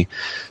 czyli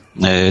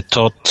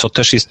to, co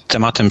też jest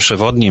tematem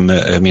przewodnim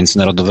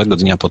Międzynarodowego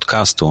Dnia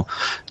Podcastu,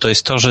 to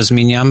jest to, że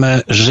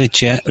zmieniamy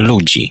życie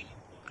ludzi.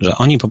 Że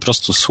oni po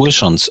prostu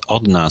słysząc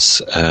od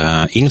nas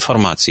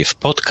informacje w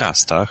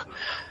podcastach,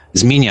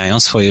 zmieniają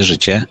swoje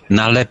życie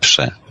na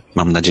lepsze.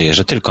 Mam nadzieję,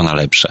 że tylko na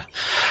lepsze.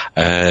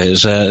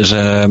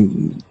 Że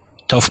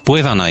to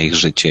wpływa na ich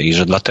życie i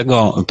że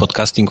dlatego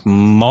podcasting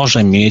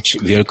może mieć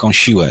wielką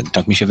siłę.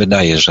 Tak mi się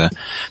wydaje,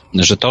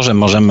 że to, że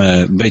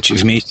możemy być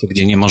w miejscu,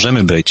 gdzie nie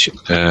możemy być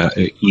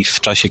i w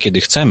czasie,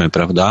 kiedy chcemy,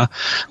 prawda,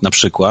 na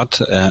przykład,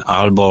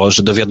 albo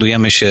że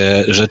dowiadujemy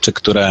się rzeczy,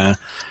 które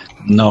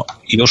no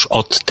już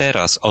od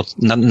teraz,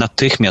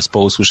 natychmiast po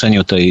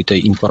usłyszeniu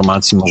tej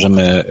informacji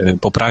możemy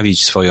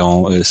poprawić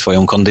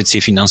swoją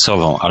kondycję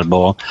finansową,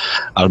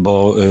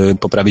 albo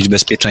poprawić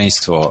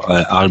bezpieczeństwo,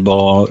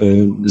 albo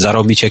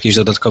zarobić jakieś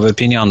dodatkowe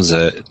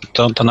pieniądze.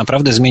 To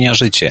naprawdę zmienia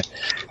życie.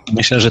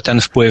 Myślę, że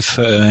ten wpływ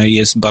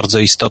jest bardzo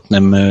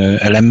istotnym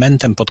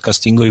elementem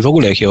podcastingu i w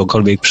ogóle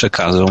jakiegokolwiek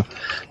przekazu,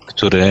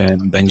 który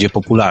będzie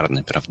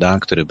popularny, prawda?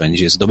 Który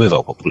będzie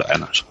zdobywał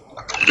popularność.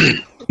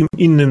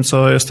 Innym,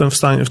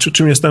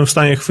 czym jestem w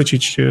stanie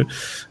chwycić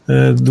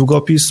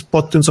długopis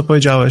pod tym, co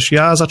powiedziałeś.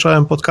 Ja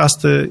zacząłem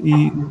podcasty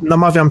i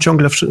namawiam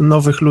ciągle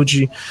nowych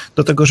ludzi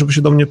do tego, żeby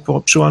się do mnie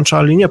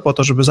przyłączali, nie po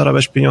to, żeby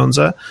zarabiać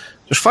pieniądze,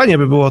 chociaż fajnie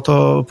by było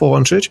to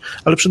połączyć,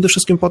 ale przede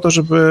wszystkim po to,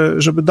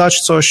 żeby dać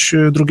coś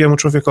drugiemu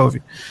człowiekowi.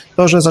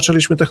 To, że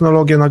zaczęliśmy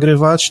technologię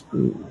nagrywać,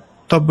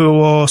 to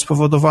było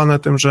spowodowane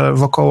tym, że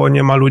wokoło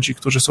nie ma ludzi,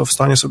 którzy są w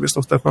stanie sobie z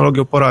tą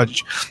technologią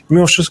poradzić.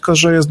 Mimo wszystko,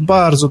 że jest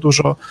bardzo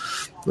dużo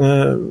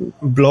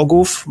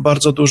blogów,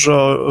 bardzo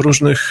dużo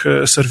różnych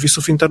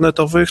serwisów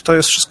internetowych. To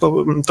jest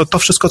wszystko, to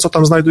wszystko, co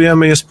tam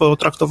znajdujemy, jest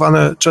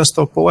potraktowane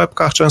często po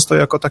łebkach, często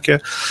jako takie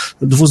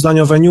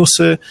dwuzdaniowe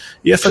newsy.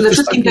 I efekt przede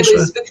wszystkim tego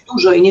jest zbyt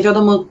dużo i nie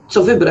wiadomo,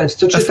 co wybrać,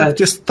 co czytać. Efekt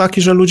jest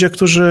taki, że ludzie,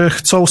 którzy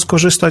chcą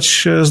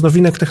skorzystać z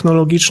nowinek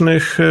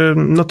technologicznych,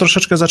 no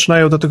troszeczkę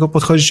zaczynają do tego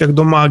podchodzić jak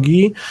do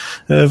magii.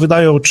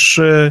 Wydają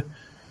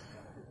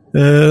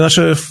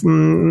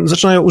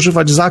zaczynają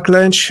używać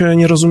zaklęć,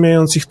 nie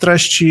rozumiejąc ich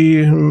treści,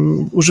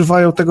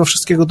 używają tego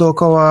wszystkiego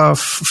dookoła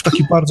w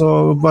taki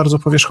bardzo, bardzo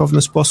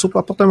powierzchowny sposób,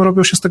 a potem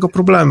robią się z tego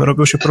problemy.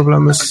 Robią się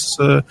problemy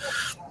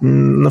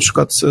na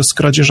przykład z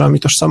kradzieżami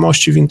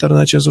tożsamości w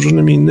internecie, z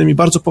różnymi innymi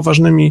bardzo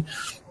poważnymi,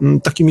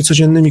 takimi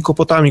codziennymi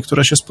kłopotami,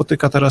 które się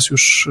spotyka teraz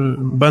już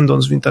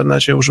będąc w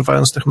internecie,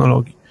 używając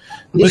technologii.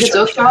 Wiecie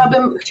co,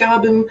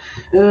 chciałabym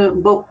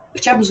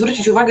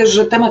zwrócić uwagę,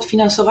 że temat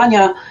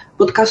finansowania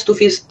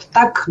podcastów jest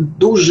tak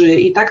duży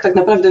i tak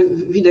naprawdę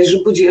widać, że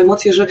budzi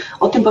emocje, że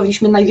o tym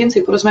powinniśmy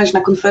najwięcej porozmawiać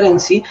na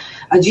konferencji,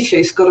 a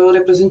dzisiaj, skoro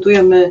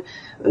reprezentujemy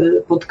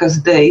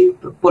Podcast Day,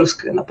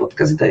 Polskę na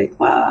Podcast Day,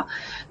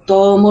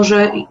 to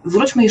może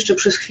wróćmy jeszcze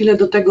przez chwilę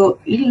do tego,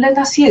 ile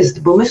nas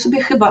jest, bo my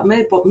sobie chyba,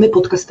 my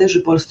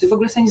podcasterzy polscy w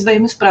ogóle sobie nie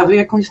zdajemy sprawy,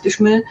 jaką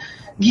jesteśmy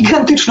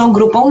gigantyczną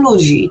grupą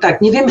ludzi. I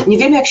tak, nie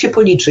wiemy jak się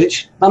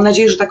policzyć. Mam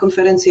nadzieję, że ta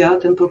konferencja,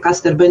 ten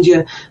podcaster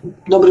będzie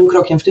dobrym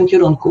krokiem w tym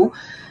kierunku.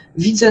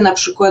 Widzę na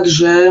przykład,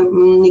 że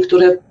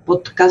niektóre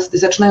podcasty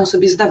zaczynają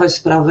sobie zdawać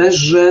sprawę,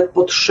 że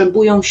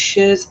potrzebują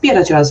się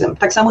zbierać razem.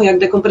 Tak samo jak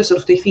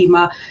Dekompresor w tej chwili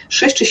ma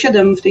 6 czy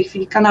 7 w tej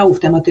chwili kanałów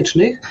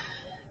tematycznych.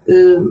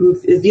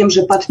 Wiem,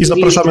 że I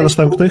zapraszamy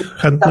następnych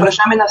chętnych.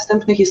 Zapraszamy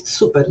następnych, jest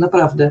super,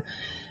 naprawdę.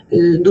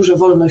 Duża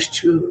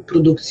wolność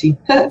produkcji.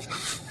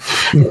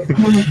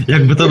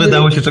 Jakby to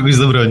wydało się czegoś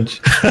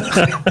zabronić.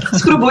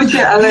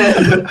 Spróbujcie, ale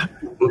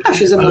da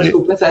się ze mną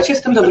współpracować.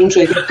 Jestem dobrym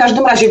człowiekiem. W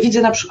każdym razie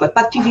widzę na przykład,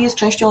 Pad TV jest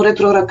częścią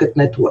Retro Rocket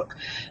Network.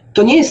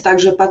 To nie jest tak,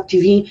 że Pad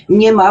TV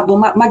nie ma, bo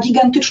ma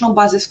gigantyczną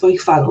bazę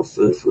swoich fanów.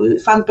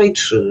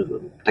 Fanpage,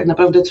 tak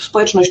naprawdę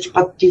społeczność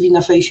Pad TV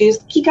na fejsie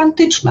jest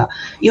gigantyczna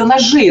i ona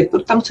żyje.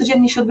 Tam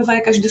codziennie się odbywa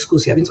jakaś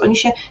dyskusja, więc oni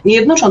się nie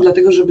jednoczą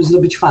dlatego, żeby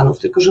zdobyć fanów,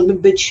 tylko żeby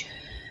być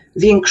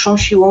większą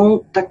siłą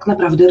tak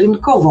naprawdę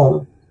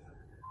rynkową.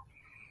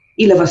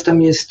 Ile was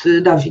tam jest,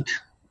 Dawid?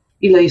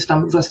 Ile jest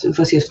tam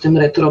was jest w tym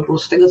retro? Bo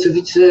z tego co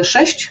widzę,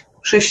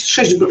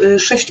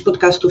 6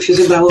 podcastów się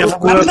zebrało. Ja w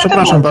ogóle,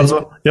 przepraszam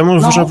bardzo, ja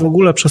może w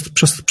ogóle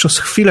przez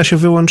chwilę się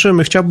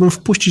wyłączymy. Chciałbym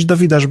wpuścić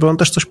Dawida, żeby on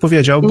też coś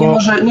powiedział. Bo...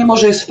 Nie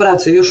może jest w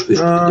pracy, już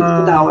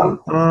podałam.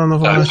 No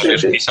właśnie.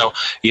 Tak, pisał,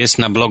 jest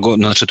na blogu,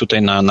 znaczy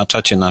tutaj na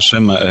czacie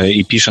naszym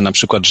i pisze na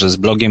przykład, że z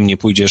blogiem nie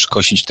pójdziesz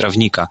kosić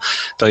trawnika.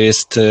 To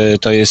jest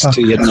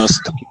jedno z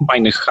takich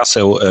fajnych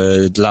haseł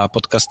dla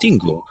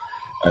podcastingu.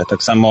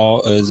 Tak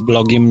samo z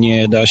blogiem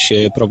nie da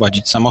się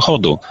prowadzić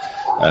samochodu.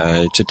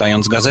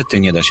 Czytając gazety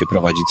nie da się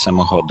prowadzić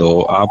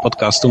samochodu, a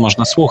podcastu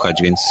można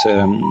słuchać, więc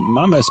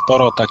mamy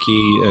sporo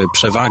takiej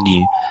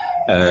przewagi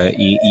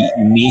i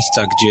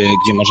miejsca,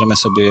 gdzie możemy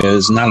sobie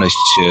znaleźć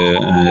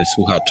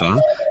słuchacza.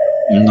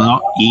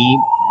 No i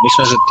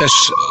myślę, że też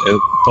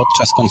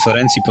podczas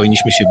konferencji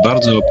powinniśmy się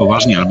bardzo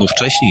poważnie, albo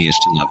wcześniej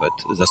jeszcze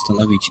nawet,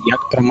 zastanowić, jak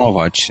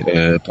promować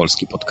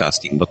polski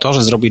podcasting, bo to,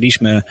 że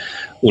zrobiliśmy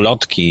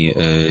ulotki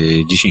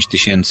 10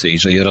 000 i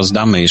że je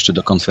rozdamy jeszcze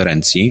do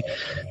konferencji,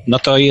 no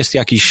to jest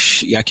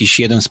jakiś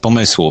jeden z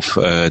pomysłów.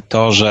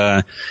 To,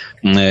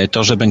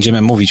 że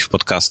będziemy mówić w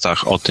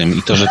podcastach o tym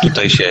i to, że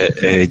tutaj się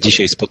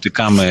dzisiaj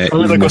spotykamy.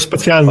 Mamy taką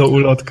specjalną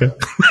ulotkę.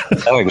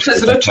 Tak,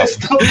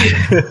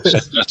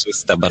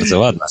 przezroczysta, bardzo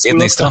ładna. Z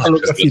jednej strony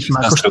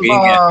holograficzna,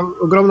 kosztowała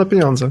ogromne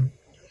pieniądze.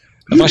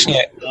 No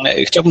właśnie,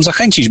 chciałbym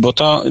zachęcić, bo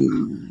to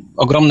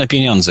ogromne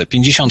pieniądze.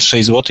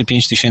 56 zł,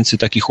 5 000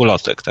 takich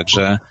ulotek,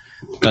 także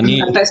to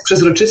nie... To jest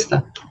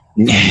przezroczysta.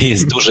 Nie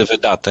jest duży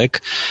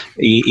wydatek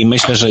i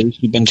myślę, że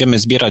jeśli będziemy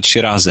zbierać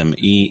się razem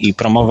i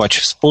promować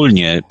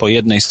wspólnie po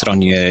jednej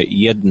stronie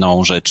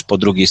jedną rzecz, po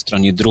drugiej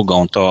stronie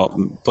drugą, to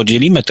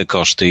podzielimy te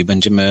koszty i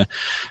będziemy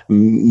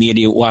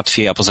mieli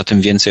łatwiej, a poza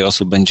tym więcej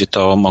osób będzie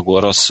to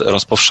mogło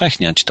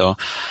rozpowszechniać. To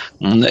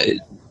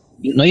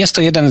no jest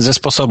to jeden ze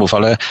sposobów,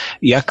 ale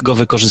jak go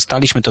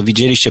wykorzystaliśmy, to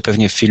widzieliście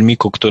pewnie w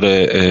filmiku,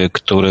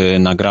 który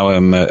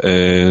nagrałem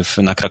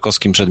na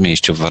Krakowskim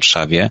Przedmieściu w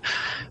Warszawie,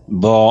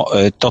 bo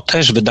to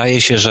też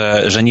wydaje się,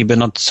 że niby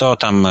no co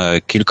tam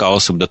kilka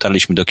osób,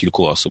 dotarliśmy do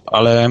kilku osób,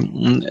 ale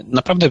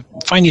naprawdę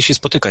fajnie się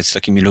spotykać z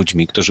takimi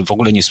ludźmi, którzy w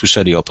ogóle nie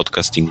słyszeli o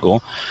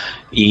podcastingu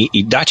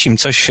i dać im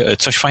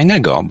coś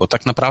fajnego, bo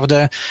tak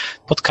naprawdę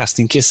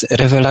podcasting jest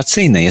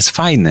rewelacyjny, jest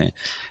fajny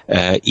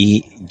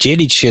i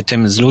dzielić się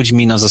tym z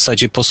ludźmi na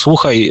zasadzie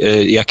posłuchaj,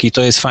 jaki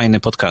to jest fajny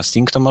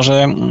podcasting, to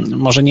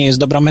może nie jest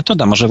dobra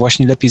metoda, może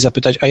właśnie lepiej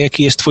zapytać, a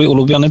jaki jest twój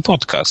ulubiony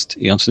podcast?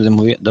 I on wtedy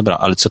mówi, dobra,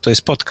 ale co to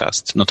jest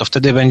podcast? No to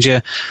wtedy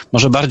będzie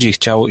może bardziej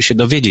chciał się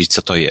dowiedzieć,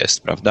 co to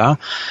jest, prawda?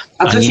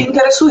 A co cię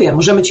interesuje?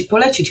 Możemy ci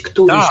polecić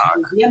któreś,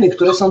 wiemy,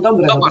 które są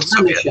dobre. Zobacz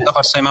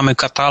sobie, mamy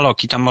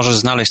katalog i tam możesz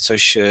znaleźć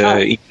coś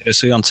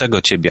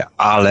interesującego ciebie,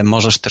 ale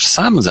możesz też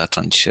sam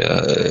zacząć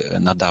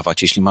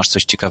nadawać, jeśli masz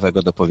coś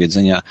ciekawego do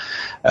powiedzenia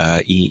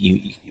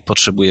i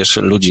potrzebujesz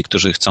ludzi,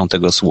 którzy chcą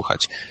tego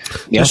słuchać.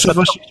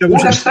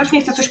 Łukasz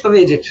strasznie chce coś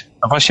powiedzieć.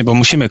 No właśnie, bo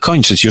musimy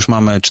kończyć, już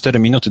mamy 4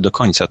 minuty do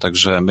końca,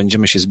 także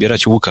będziemy się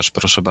zbierać. Łukasz,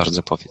 proszę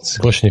bardzo, powiedz.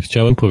 Właśnie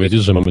chciałem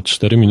powiedzieć, że mamy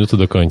 4 minuty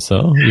do końca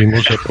i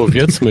może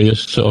powiedzmy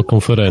jeszcze o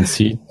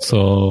konferencji,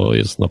 co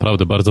jest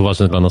naprawdę bardzo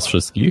ważne dla nas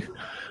wszystkich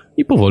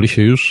i powoli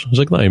się już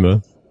żegnajmy.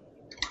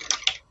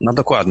 No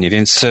dokładnie,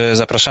 więc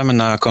zapraszamy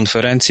na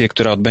konferencję,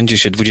 która odbędzie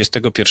się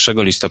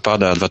 21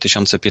 listopada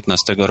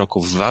 2015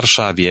 roku w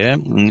Warszawie.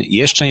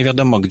 Jeszcze nie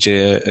wiadomo,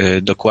 gdzie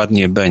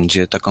dokładnie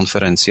będzie ta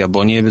konferencja,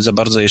 bo nie za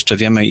bardzo jeszcze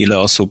wiemy, ile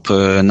osób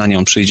na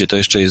nią przyjdzie. To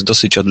jeszcze jest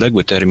dosyć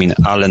odległy termin,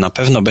 ale na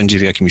pewno będzie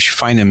w jakimś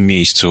fajnym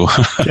miejscu.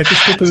 Jakie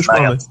typy już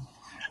mamy?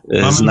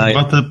 Mamy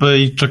 2 typy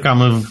i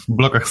czekamy w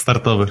blokach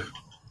startowych.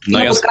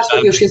 Ile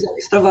podcastów już się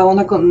zarejestrowało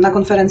na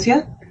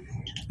konferencję?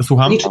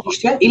 Słucham?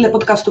 Liczyliście? Ile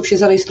podcastów się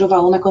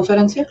zarejestrowało na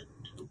konferencję?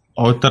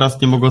 O,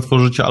 teraz nie mogę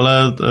otworzyć,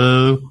 ale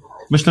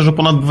myślę, że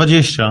ponad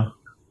 20.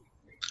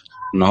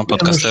 No,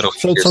 podcasterów.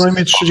 Co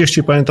najmniej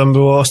 30, pamiętam,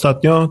 było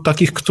ostatnio.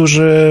 Takich,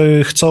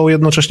 którzy chcą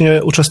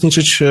jednocześnie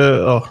uczestniczyć...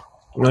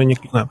 No i nie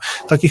kliknąłem.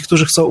 Takich,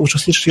 którzy chcą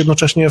uczestniczyć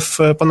jednocześnie w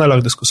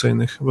panelach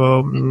dyskusyjnych,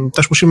 bo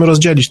też musimy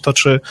rozdzielić to,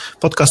 czy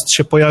podcast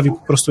się pojawi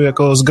po prostu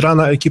jako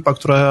zgrana ekipa,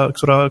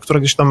 która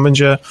gdzieś tam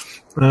będzie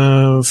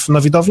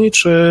na widowni,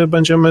 czy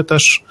będziemy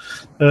też,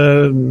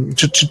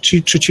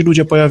 czy ci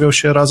ludzie pojawią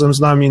się razem z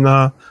nami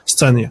na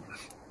scenie.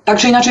 Tak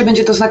czy inaczej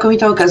będzie to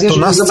znakomita okazja, to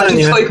żeby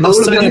zobaczyć swoich na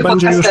scenie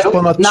będzie już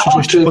ponad 30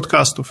 oczy.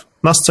 podcastów.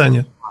 Na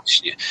scenie.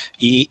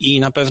 I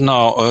na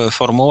pewno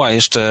formuła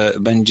jeszcze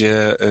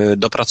będzie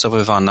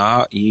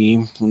dopracowywana i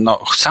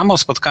samo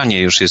spotkanie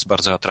już jest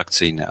bardzo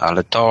atrakcyjne,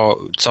 ale to,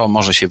 co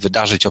może się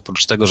wydarzyć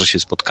oprócz tego, że się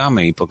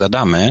spotkamy i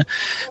pogadamy,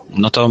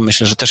 no to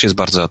myślę, że też jest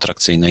bardzo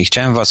atrakcyjne. I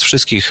chciałem was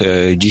wszystkich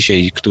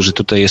dzisiaj, którzy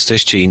tutaj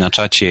jesteście i na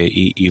czacie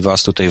i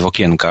was tutaj w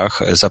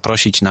okienkach,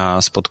 zaprosić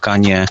na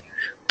spotkanie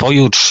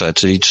pojutrze,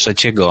 czyli 3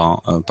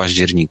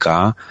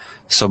 października,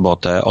 w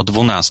sobotę o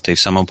 12 w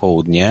samo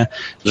południe,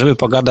 żeby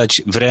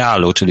pogadać w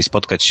realu, czyli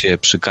spotkać się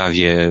przy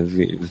kawie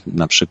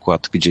na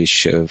przykład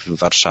gdzieś w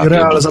Warszawie. I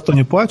Real za to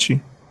nie płaci.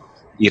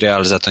 I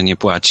Real za to nie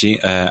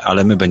płaci,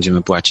 ale my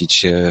będziemy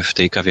płacić w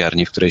tej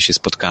kawiarni, w której się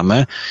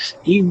spotkamy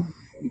i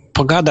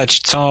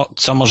pogadać,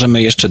 co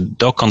możemy jeszcze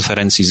do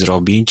konferencji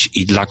zrobić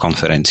i dla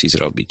konferencji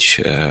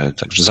zrobić.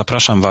 Także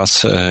zapraszam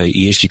was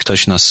i jeśli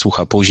ktoś nas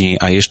słucha później,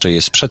 a jeszcze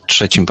jest przed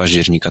 3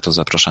 października, to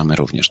zapraszamy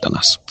również do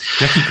nas.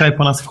 Jaki kraj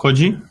po nas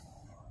wchodzi?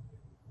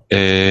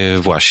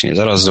 Właśnie,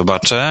 zaraz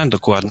zobaczę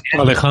dokładnie.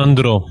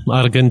 Alejandro,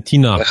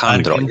 Argentina. Jesteś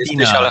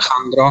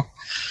Alejandro?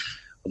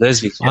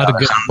 Odezwij się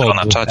Alejandro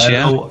na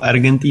czacie. Hello,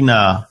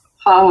 Argentina.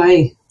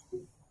 Hi.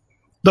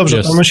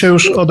 Dobrze, to my się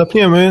już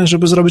odepniemy,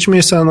 żeby zrobić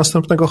miejsce na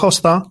następnego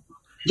hosta.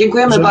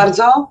 Dziękujemy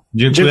bardzo.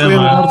 Dziękujemy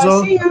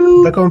bardzo.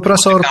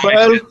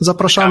 Dekompresor.pl.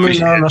 Zapraszamy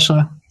na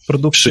nasze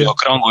produkcje. Przy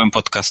okrągłym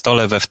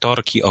podcastole we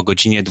wtorki o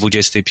godzinie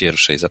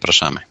 21.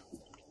 Zapraszamy.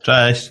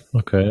 Cześć.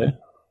 Okej.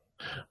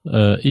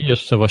 I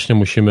jeszcze właśnie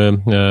musimy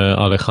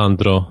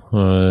Alejandro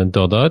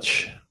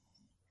dodać.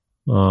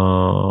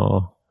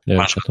 Nie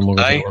wiem, czy to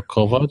mogę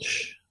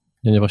zablokować.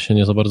 Ja właśnie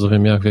nie za bardzo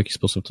wiem, w jaki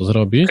sposób to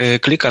zrobić.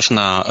 Klikasz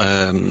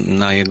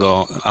na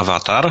jego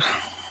awatar.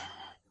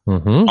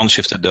 Mhm. On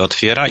się wtedy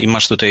otwiera i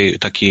masz tutaj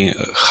taki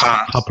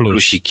H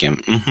plusikiem.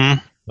 Mhm.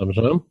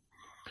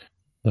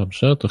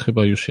 Dobrze, to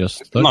chyba już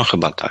jest, tak? No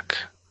chyba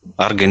tak.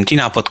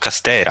 Argentina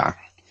podcastera.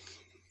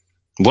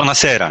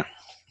 Buonasera.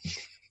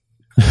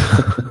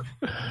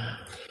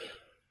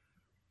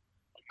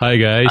 Hi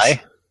guys.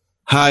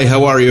 Hi,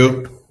 how are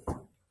you?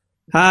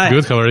 Hi.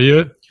 Good, how are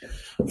you?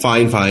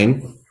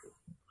 Fine.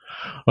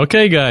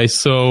 Okay, guys,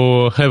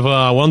 so have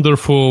a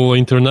wonderful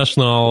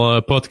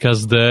international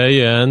podcast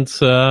day and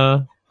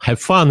have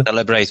fun.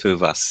 Celebrate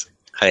with us.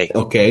 Hey.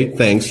 Okay,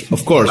 thanks.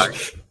 Of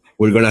course,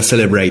 we're gonna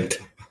celebrate.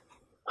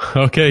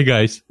 Okay,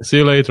 guys. See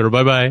you later.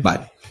 Bye-bye.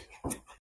 Bye.